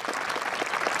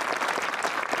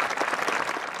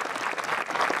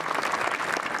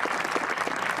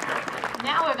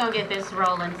 Now we're going to get this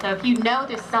rolling. So if you know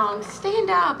this song, stand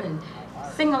up and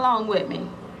sing along with me.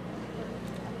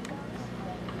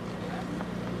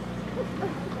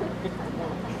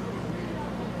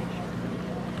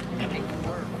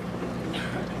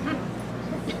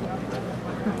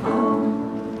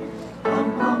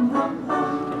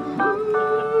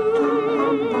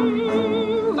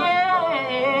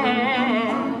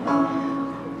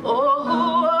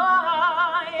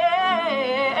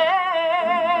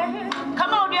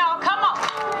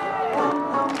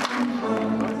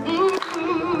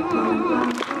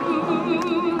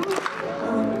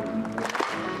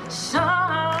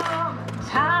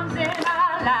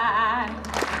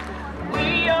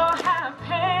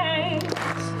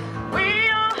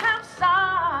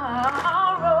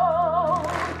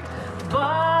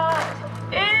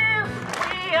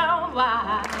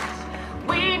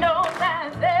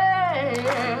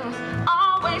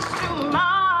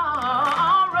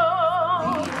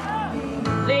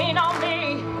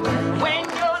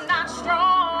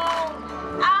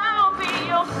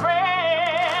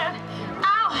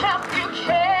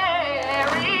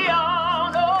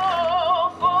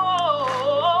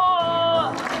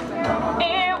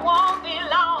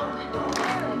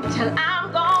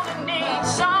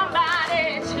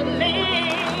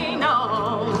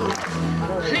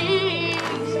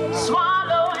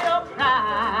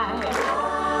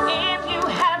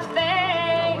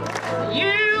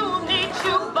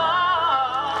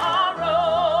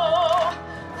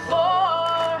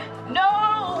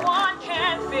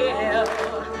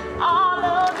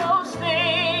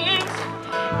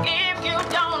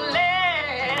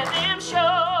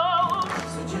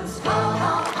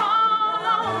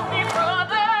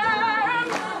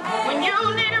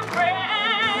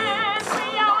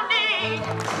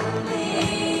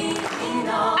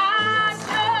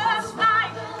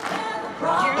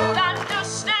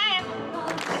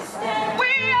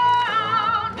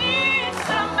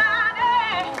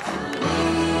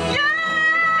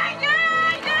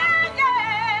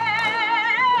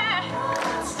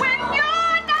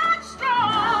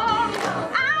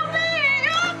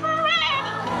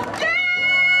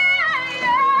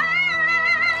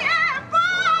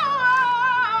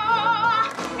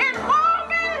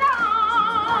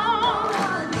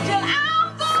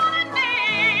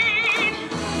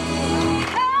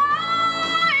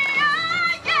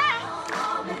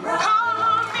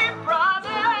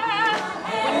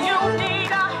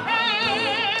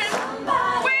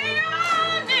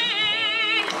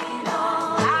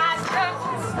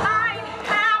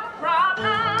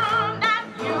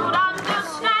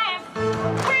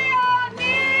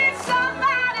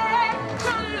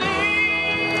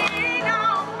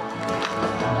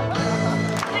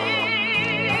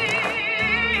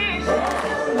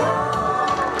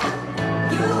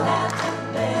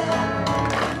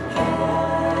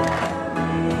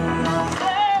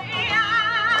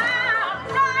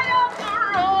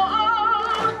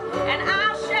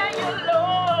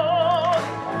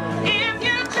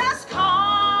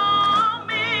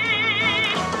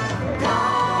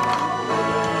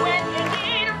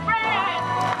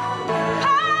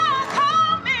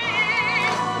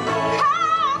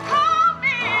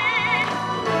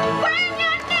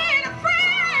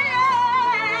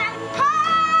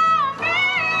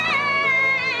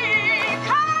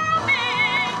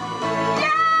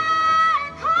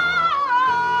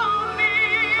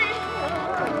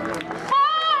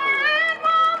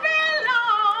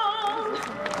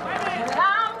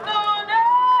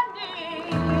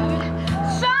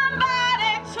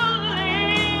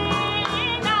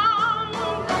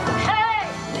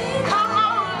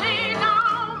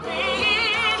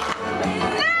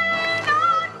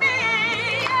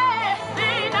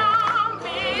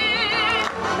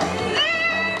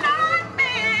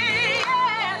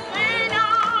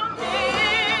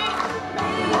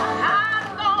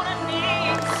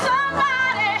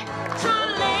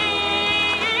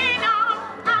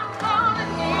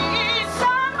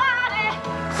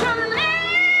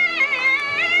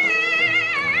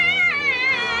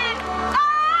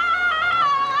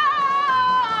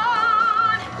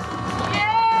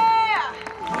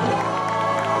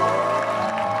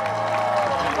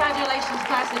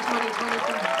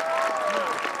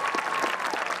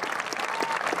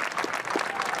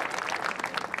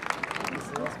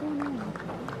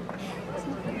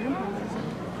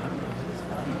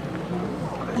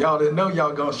 Y'all didn't know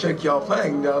y'all gonna shake y'all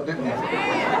thing now, didn't you?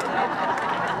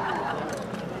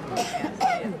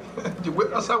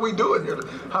 That's how we do it here at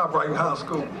Hibriten High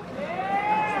School.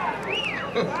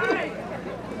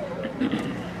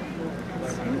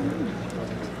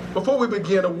 Before we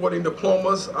begin awarding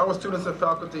diplomas, our students and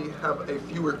faculty have a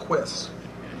few requests.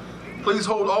 Please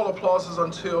hold all applauses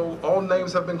until all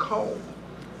names have been called.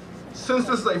 Since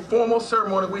this is a formal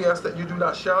ceremony, we ask that you do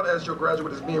not shout as your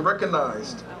graduate is being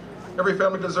recognized. Every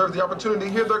family deserves the opportunity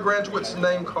to hear their graduate's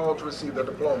name called to receive their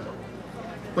diploma.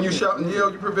 When you shout and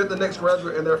yell, you prevent the next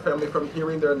graduate and their family from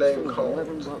hearing their name called.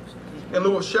 In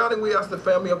lieu of shouting, we ask the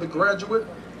family of the graduate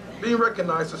being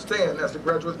recognized to stand as the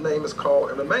graduate's name is called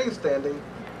and remain standing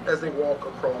as they walk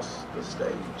across the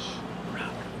stage.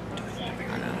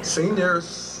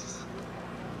 Seniors,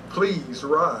 please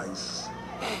rise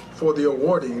for the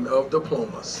awarding of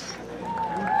diplomas.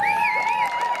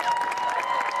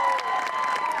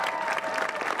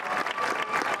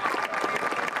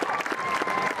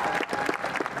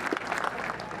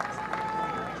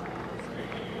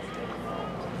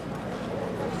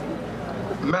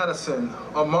 Madison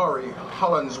Amari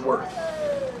Hollingsworth.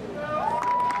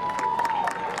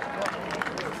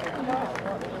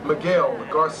 Miguel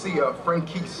Garcia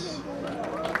Franquise.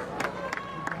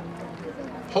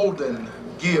 Holden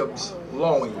Gibbs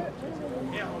Lawing.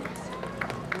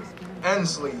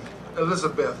 Ansley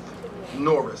Elizabeth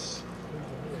Norris.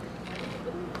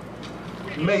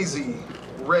 Maisie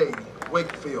Ray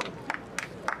Wakefield.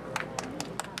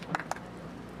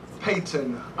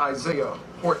 Peyton Isaiah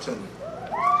Horton.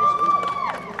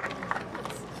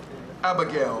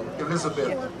 Abigail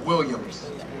Elizabeth Williams.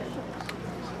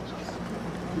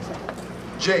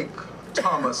 Jake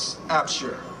Thomas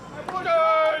Absher.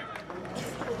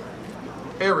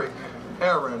 Eric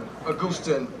Aaron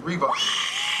Augustin Riva.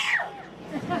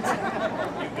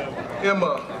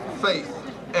 Emma Faith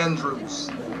Andrews.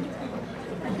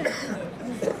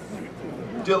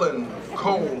 Dylan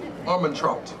Cole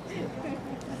Armentrout.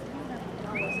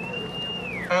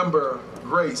 Amber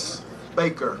Grace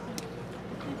Baker.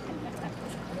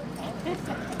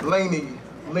 Lainey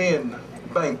Lynn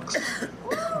Banks.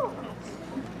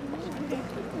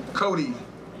 Cody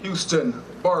Houston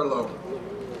Barlow.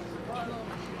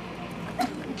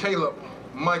 Caleb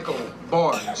Michael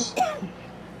Barnes.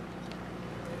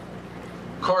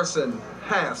 Carson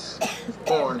Hass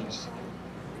Barnes.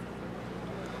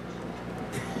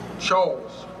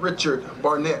 Charles Richard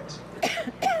Barnett.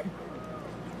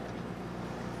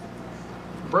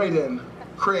 Braden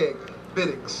Craig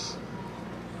Biddix.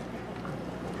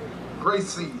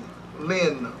 Gracie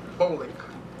Lynn Bolick.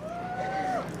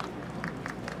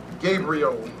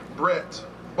 Gabriel Brett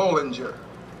Bollinger.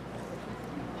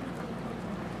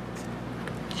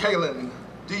 Kaylin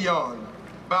Dion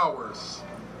Bowers.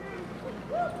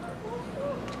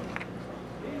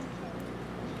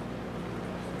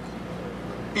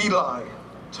 Eli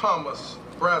Thomas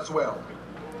Braswell.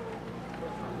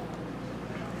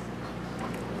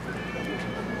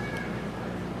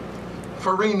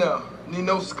 Farina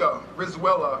Ninoska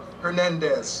Rizuela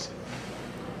Hernandez.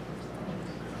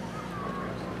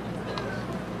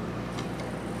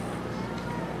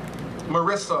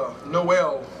 Marissa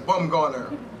Noel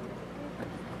Bumgarner.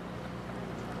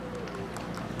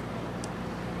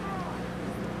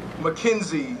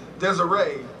 Mackenzie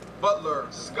Desiree Butler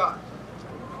Scott.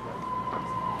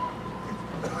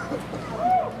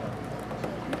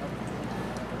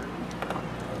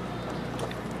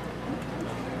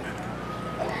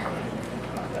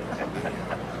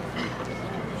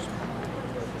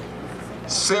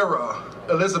 Sarah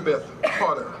Elizabeth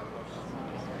Carter.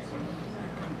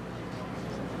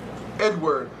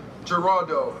 Edward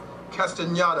Gerardo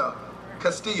Castaneda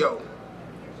Castillo.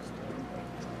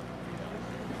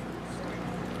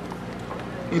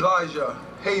 Elijah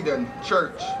Hayden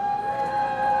Church.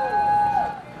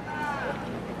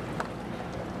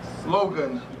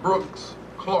 Logan Brooks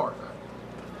Clark.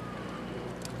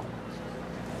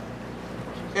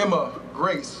 Emma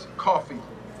Grace Coffey.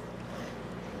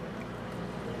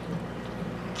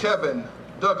 Kevin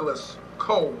Douglas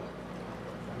Cole.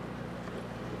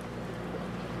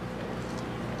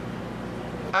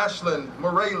 Ashlyn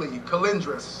Moraley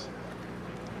Calindris.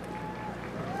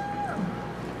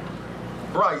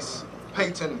 Bryce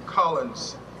Peyton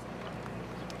Collins.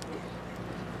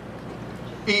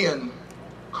 Ian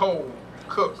Cole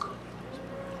Cook.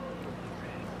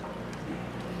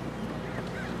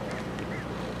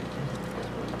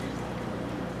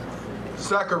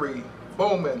 Zachary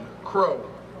Bowman Crow.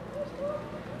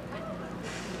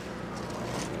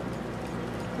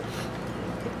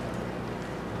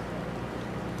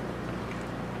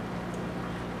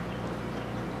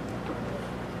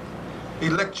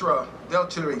 Electra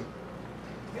Deltiri.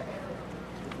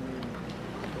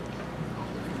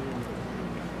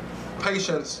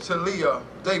 Patience Talia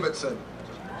Davidson.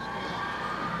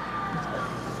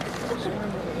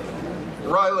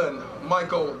 Rylan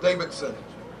Michael Davidson.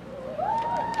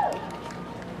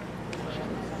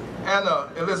 Anna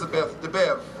Elizabeth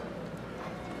DeBev.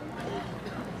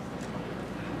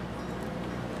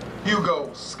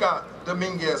 Hugo Scott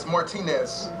Dominguez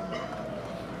Martinez.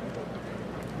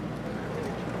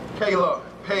 Kayla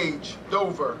Paige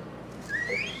Dover.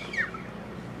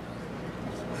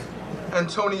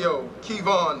 Antonio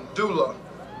Kevon Dula.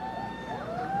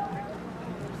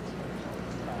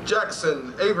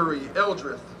 Jackson Avery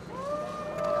Eldrith.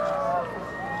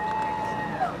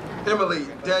 Emily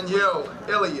Danielle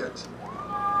Elliott.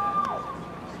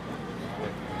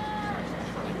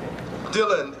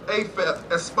 Dylan Afeth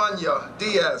España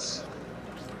Diaz.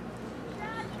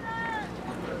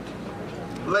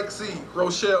 Lexi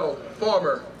Rochelle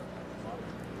Farmer.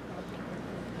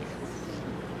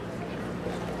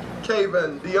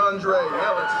 Kaven DeAndre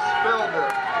Ellis Felder.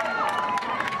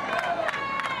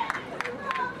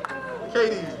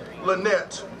 Katie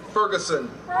Lynette Ferguson.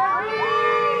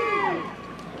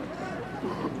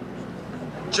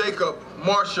 Jacob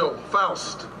Marshall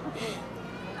Faust.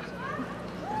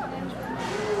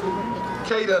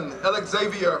 Caden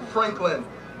Alexavier Franklin.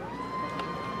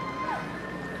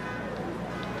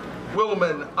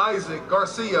 Wilman Isaac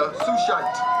Garcia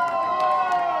Sushite.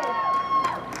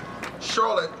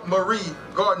 Charlotte Marie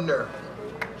Gardner.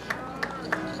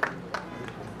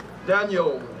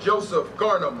 Daniel Joseph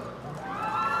Garnham.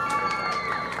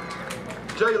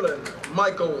 Jalen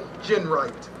Michael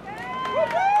Jenwright.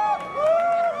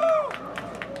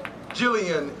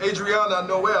 Jillian Adriana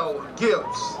Noel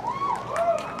Gibbs.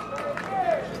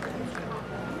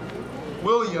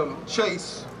 William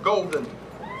Chase Golden.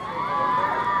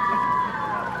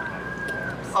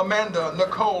 Amanda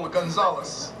Nicole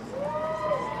Gonzalez.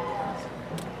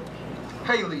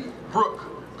 Haley Brooke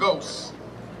Ghost.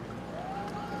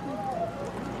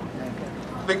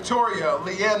 Victoria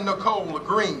Leanne Nicole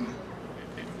Green.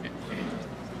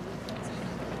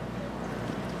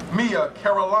 Mia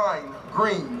Caroline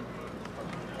Green.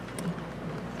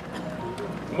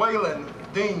 Waylon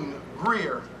Dean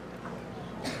Greer.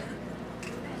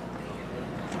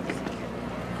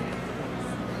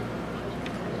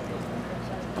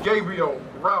 Gabriel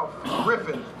Ralph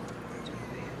Griffin.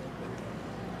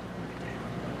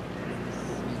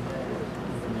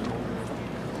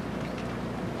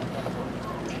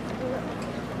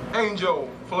 Angel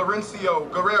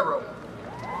Florencio Guerrero.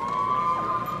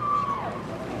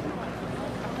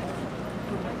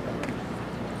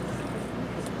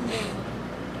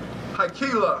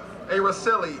 Hakeela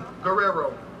Araceli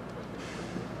Guerrero.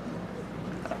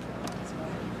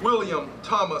 William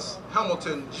Thomas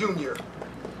Hamilton Jr.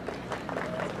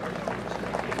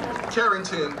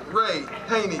 Carrington Ray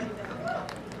Haney.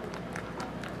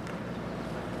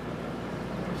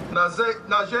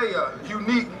 Najea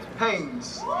Unique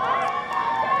Haynes.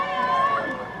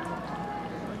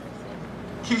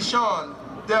 Keyshawn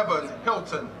Devon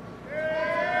Hilton.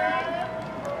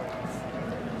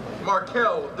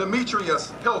 Markel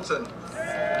Demetrius Hilton.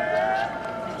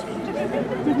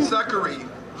 Zachary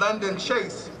Landon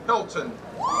Chase Hilton.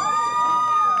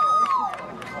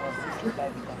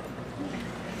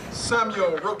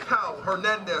 Samuel Rocal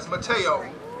Hernandez Mateo.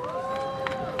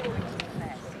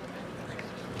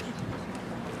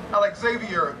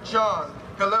 Alexavier John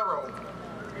Hilero.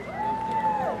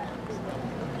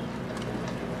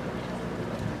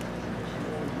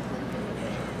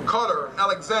 Carter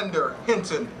Alexander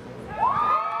Hinton.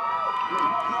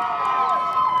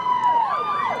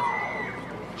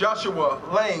 Joshua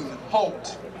Lane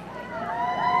Holt.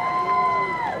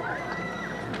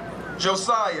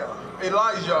 Josiah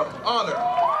Elijah Honor.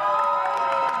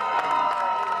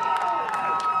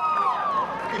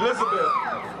 Elizabeth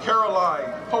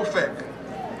Caroline Hofek.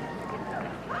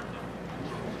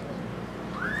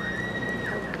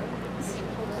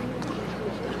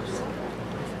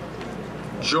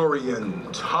 Jorian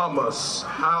Thomas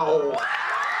Howell.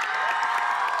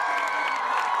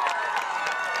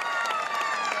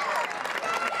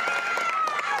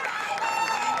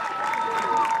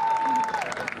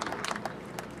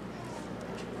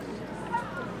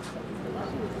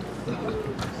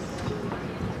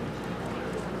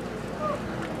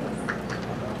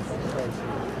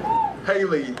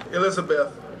 Haley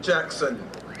Elizabeth Jackson.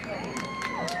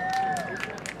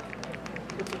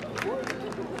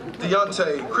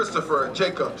 Deontay Christopher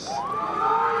Jacobs.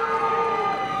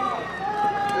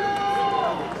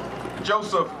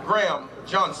 Joseph Graham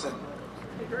Johnson.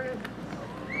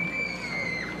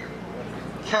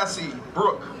 Cassie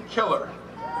Brooke Keller.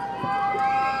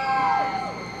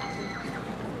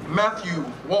 Matthew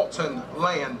Walton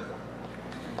Land.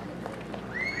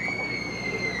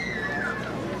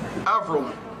 Avril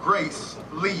Grace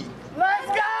Lee. Let's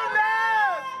go,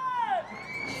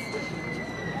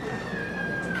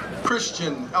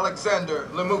 Christian Alexander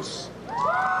Lemus.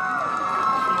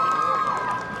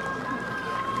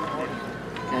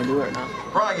 Can I do it or not?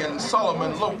 Brian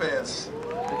Solomon Lopez.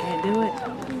 I can't do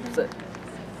it.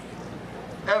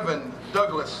 Evan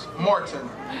Douglas Martin.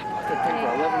 I bought that thing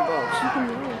for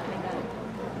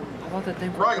 $11. I bought that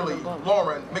thing for Riley $11.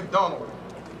 Lauren McDonald.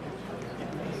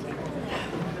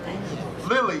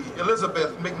 Lily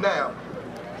Elizabeth McNabb.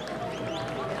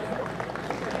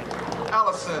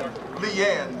 Allison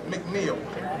Leanne McNeil.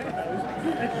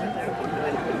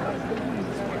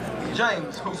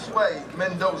 James Josue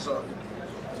Mendoza.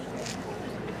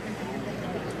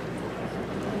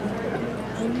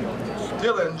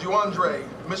 Dylan Juandre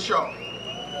Michaud.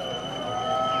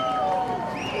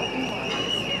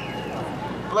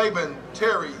 Laban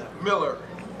Terry Miller.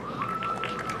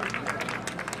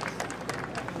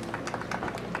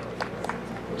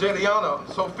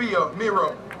 Jeliana Sophia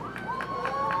Miro.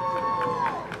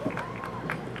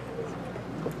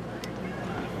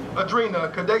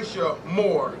 Adrena Kadacia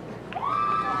Moore.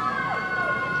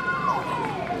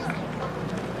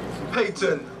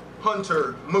 Peyton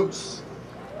Hunter Moose.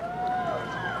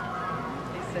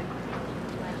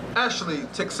 Ashley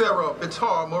Texera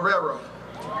Bitar Morero.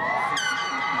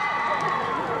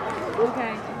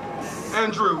 Okay.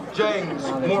 Andrew James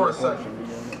Morrison.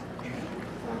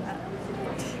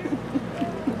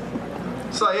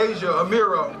 Syasia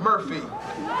Amira Murphy.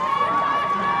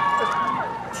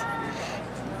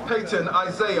 Peyton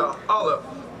Isaiah Olive.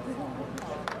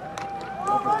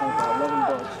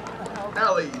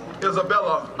 Allie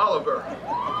Isabella Oliver.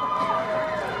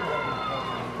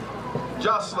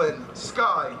 Jocelyn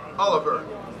Sky Oliver.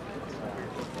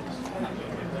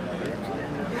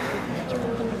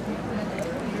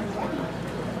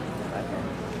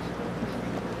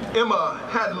 Emma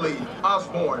Hadley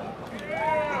Osborne.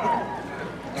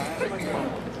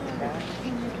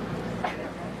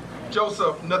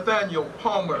 Joseph Nathaniel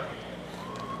Palmer.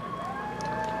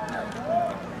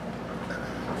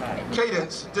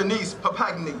 Cadence Denise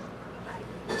Papagni.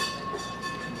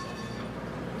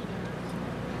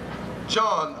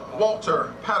 John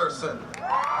Walter Patterson.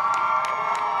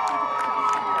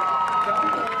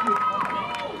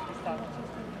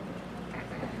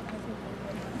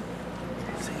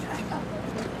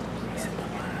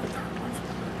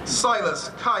 Silas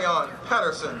Kion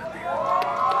Patterson.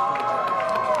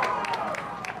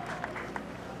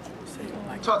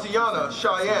 Tatiana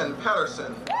Cheyenne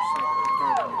Patterson.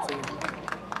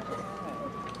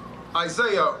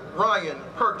 Isaiah Ryan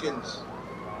Perkins.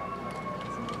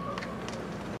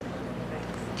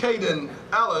 Caden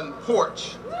Allen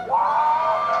Porch.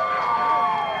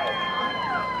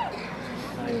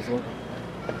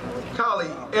 Kali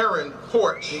Aaron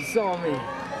Porch. He saw me.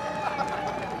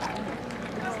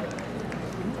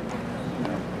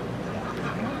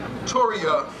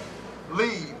 Toria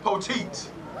Lee Poteet.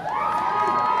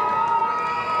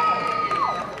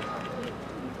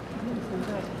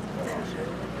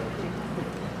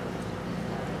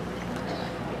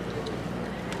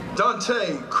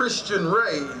 Dante Christian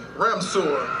Ray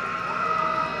Ramsour.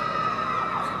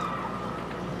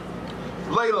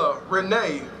 Layla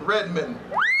Renee Redmond.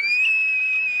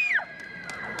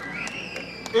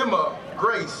 Emma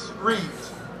Grace Reed.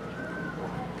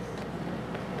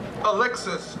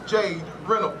 Alexis Jade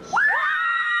Reynolds.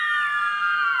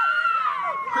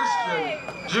 Christian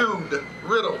Jude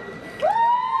Riddle.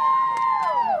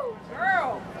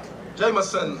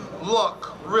 Jameson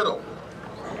Luck Riddle.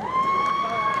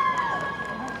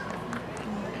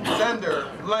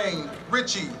 Xander Lane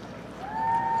Ritchie.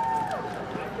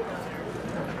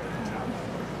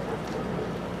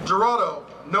 Gerardo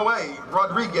Noe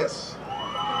Rodriguez.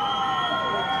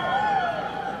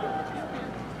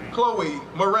 Chloe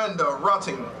Miranda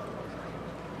Rotting.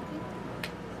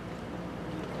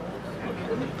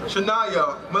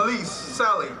 Shania Melise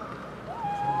Sally.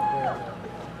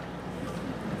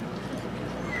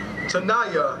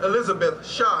 Tanaya Elizabeth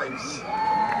Shives.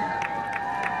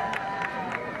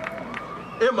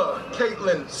 Emma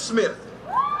Caitlin Smith.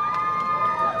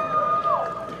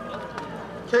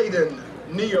 Caden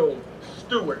Neil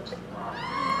Stewart.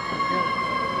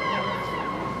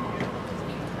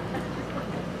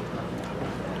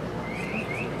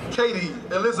 Katie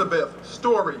Elizabeth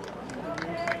Story.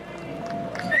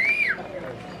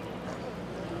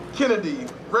 Kennedy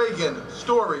Reagan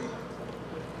Story.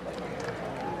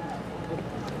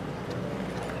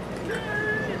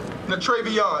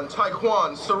 Natravion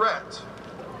Taekwon Surratt.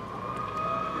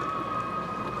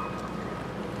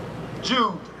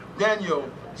 Jude Daniel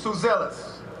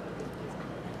Suzelis.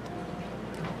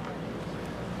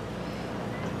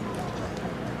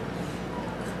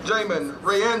 Jamin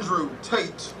Ray Andrew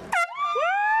Tate.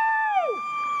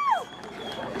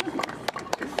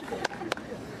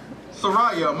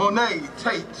 Soraya Monet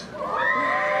Tate.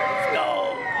 Let's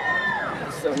go!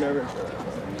 I'm so nervous.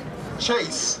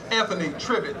 Chase Anthony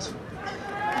Tribbett.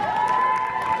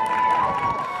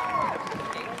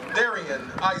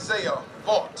 Darian Isaiah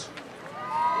Vaught.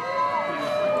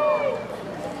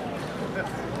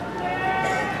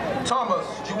 Thomas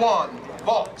Juwan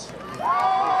Vaught.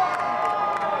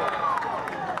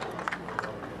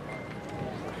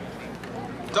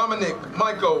 Dominic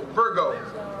Michael Virgo.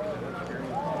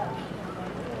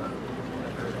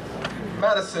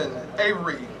 Madison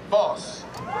Avery Voss.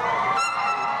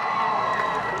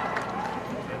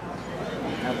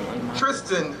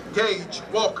 Tristan Gage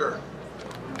Walker.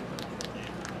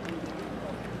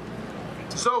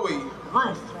 Zoe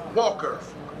Ruth Walker.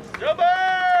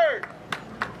 Gilbert!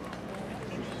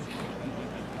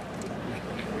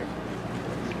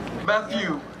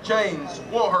 Matthew James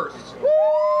Warhurst.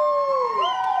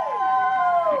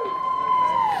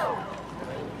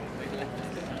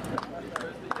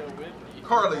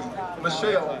 Carly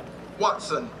Michelle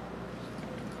Watson.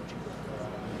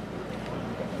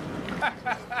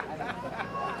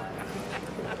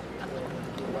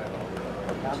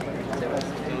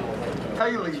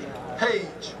 Haley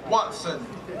Paige Watson.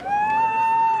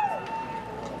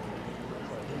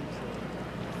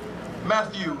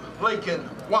 Matthew Lakin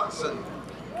Watson.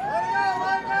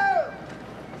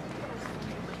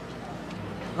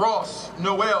 Ross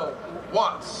Noel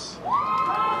Watts.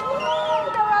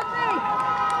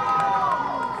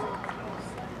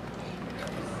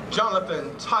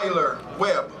 Jonathan Tyler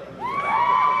Webb.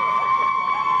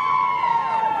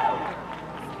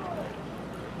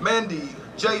 Mandy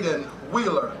Jaden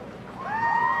Wheeler.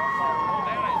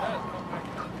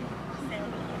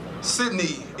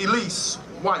 Sydney Elise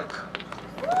White.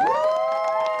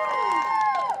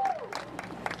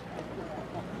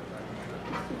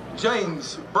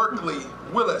 James Berkeley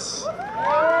Willis.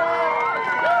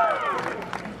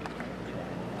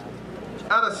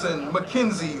 Addison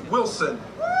Mackenzie Wilson.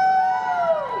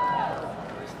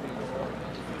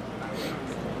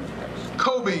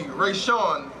 Kobe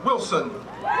Rayshawn Wilson.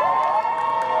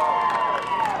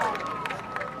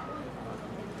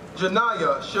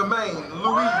 Janaya Shemaine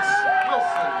Louise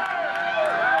Wilson.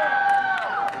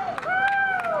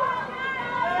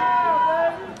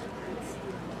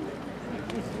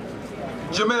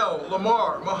 Jamel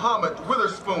Lamar Muhammad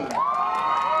Witherspoon.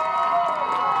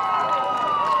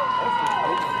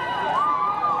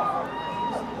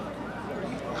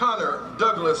 Connor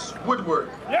Douglas Woodward.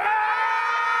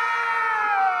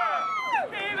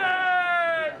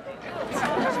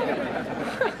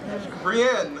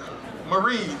 Brienne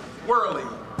Marie Worley.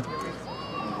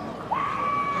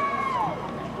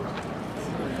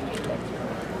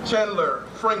 Chandler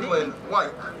Franklin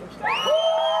White.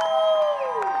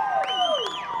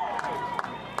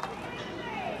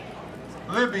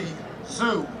 Libby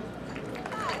Zhu.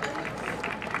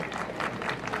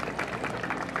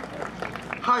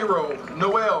 Jairo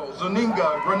Noel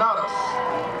Zuninga Granados.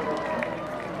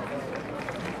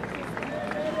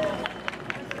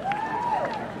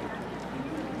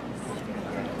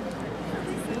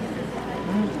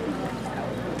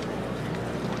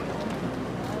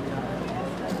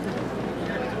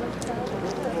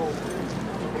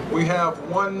 We have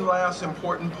one last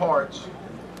important part,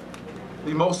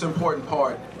 the most important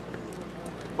part.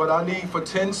 But I need for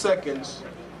 10 seconds,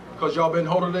 because y'all been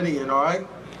holding it in, all right?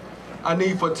 I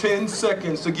need for 10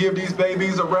 seconds to give these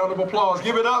babies a round of applause.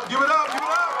 Give it up, give it up, give it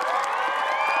up!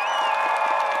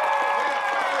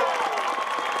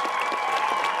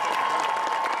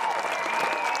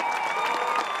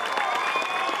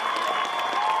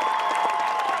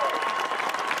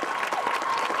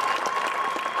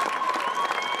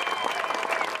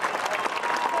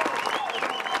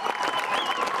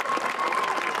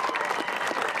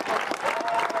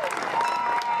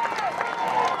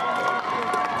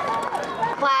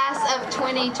 Class of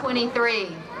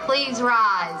 2023, please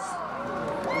rise.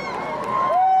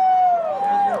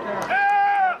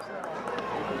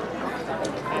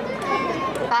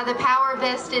 By the power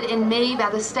vested in me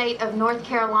by the state of North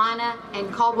Carolina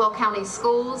and Caldwell County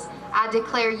Schools, I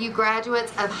declare you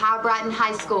graduates of Hibriten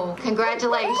High School.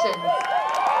 Congratulations.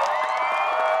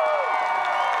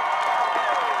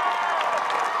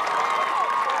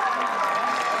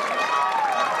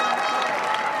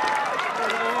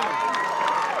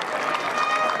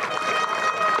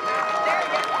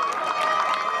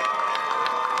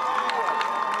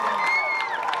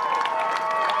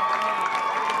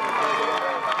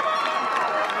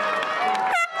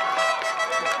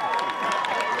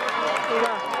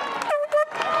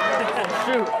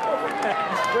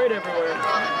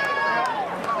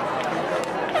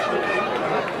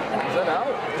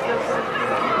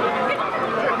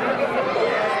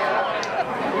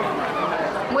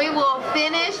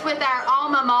 with our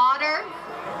alma mater.